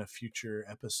used in a future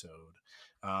episode.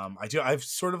 I've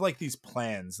sort of like these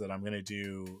plans that I'm going to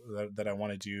do that I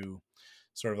want to do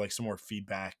sort of like some more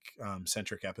feedback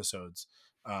centric episodes.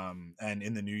 And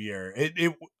in the new year,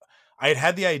 I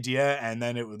had the idea, and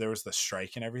then there was the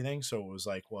strike and everything, so it was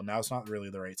like, well, now's not really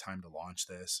the right time to launch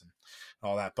this and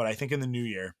all that. But I think in the new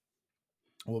year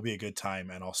will be a good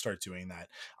time, and I'll start doing that.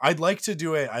 I'd like to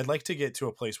do it. I'd like to get to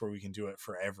a place where we can do it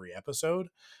for every episode,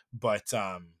 but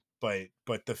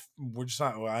we're just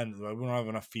not. We don't have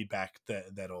enough feedback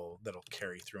that'll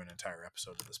carry through an entire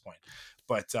episode at this point.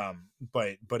 But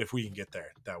if we can get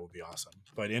there, that would be awesome.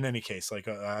 But in any case, like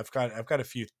I've got a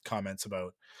few comments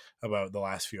about the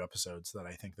last few episodes that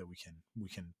I think that we can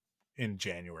in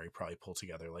January probably pull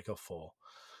together like a full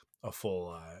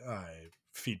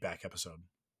feedback episode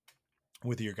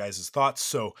with your guys' thoughts.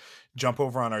 So jump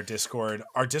over on our Discord.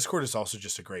 Our Discord is also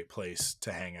just a great place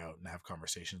to hang out and have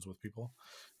conversations with people.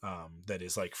 That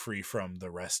is like free from the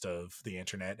rest of the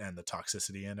internet and the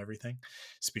toxicity and everything.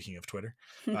 Speaking of Twitter.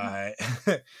 So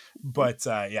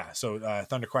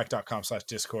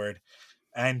thunderquack.com/Discord.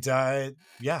 And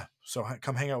so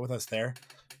come hang out with us there.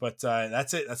 But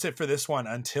that's it. That's it for this one.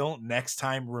 Until next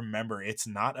time, remember, it's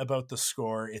not about the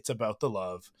score. It's about the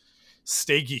love.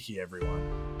 Stay geeky, everyone.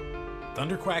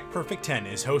 Thunderquack Perfect 10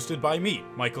 is hosted by me,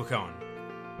 Michael Cohn.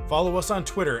 Follow us on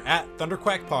Twitter at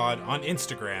ThunderquackPod, on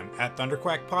Instagram at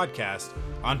ThunderquackPodcast,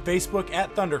 on Facebook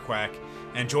at Thunderquack,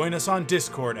 and join us on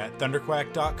Discord at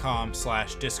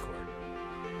thunderquack.com/Discord.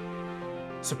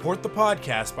 Support the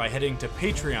podcast by heading to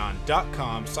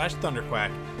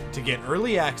patreon.com/Thunderquack to get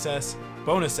early access,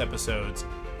 bonus episodes,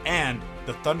 and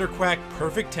the Thunderquack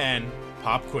Perfect 10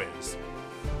 Pop Quiz.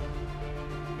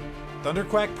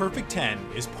 Thunderquack Perfect 10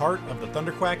 is part of the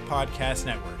Thunderquack Podcast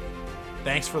Network.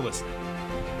 Thanks for listening.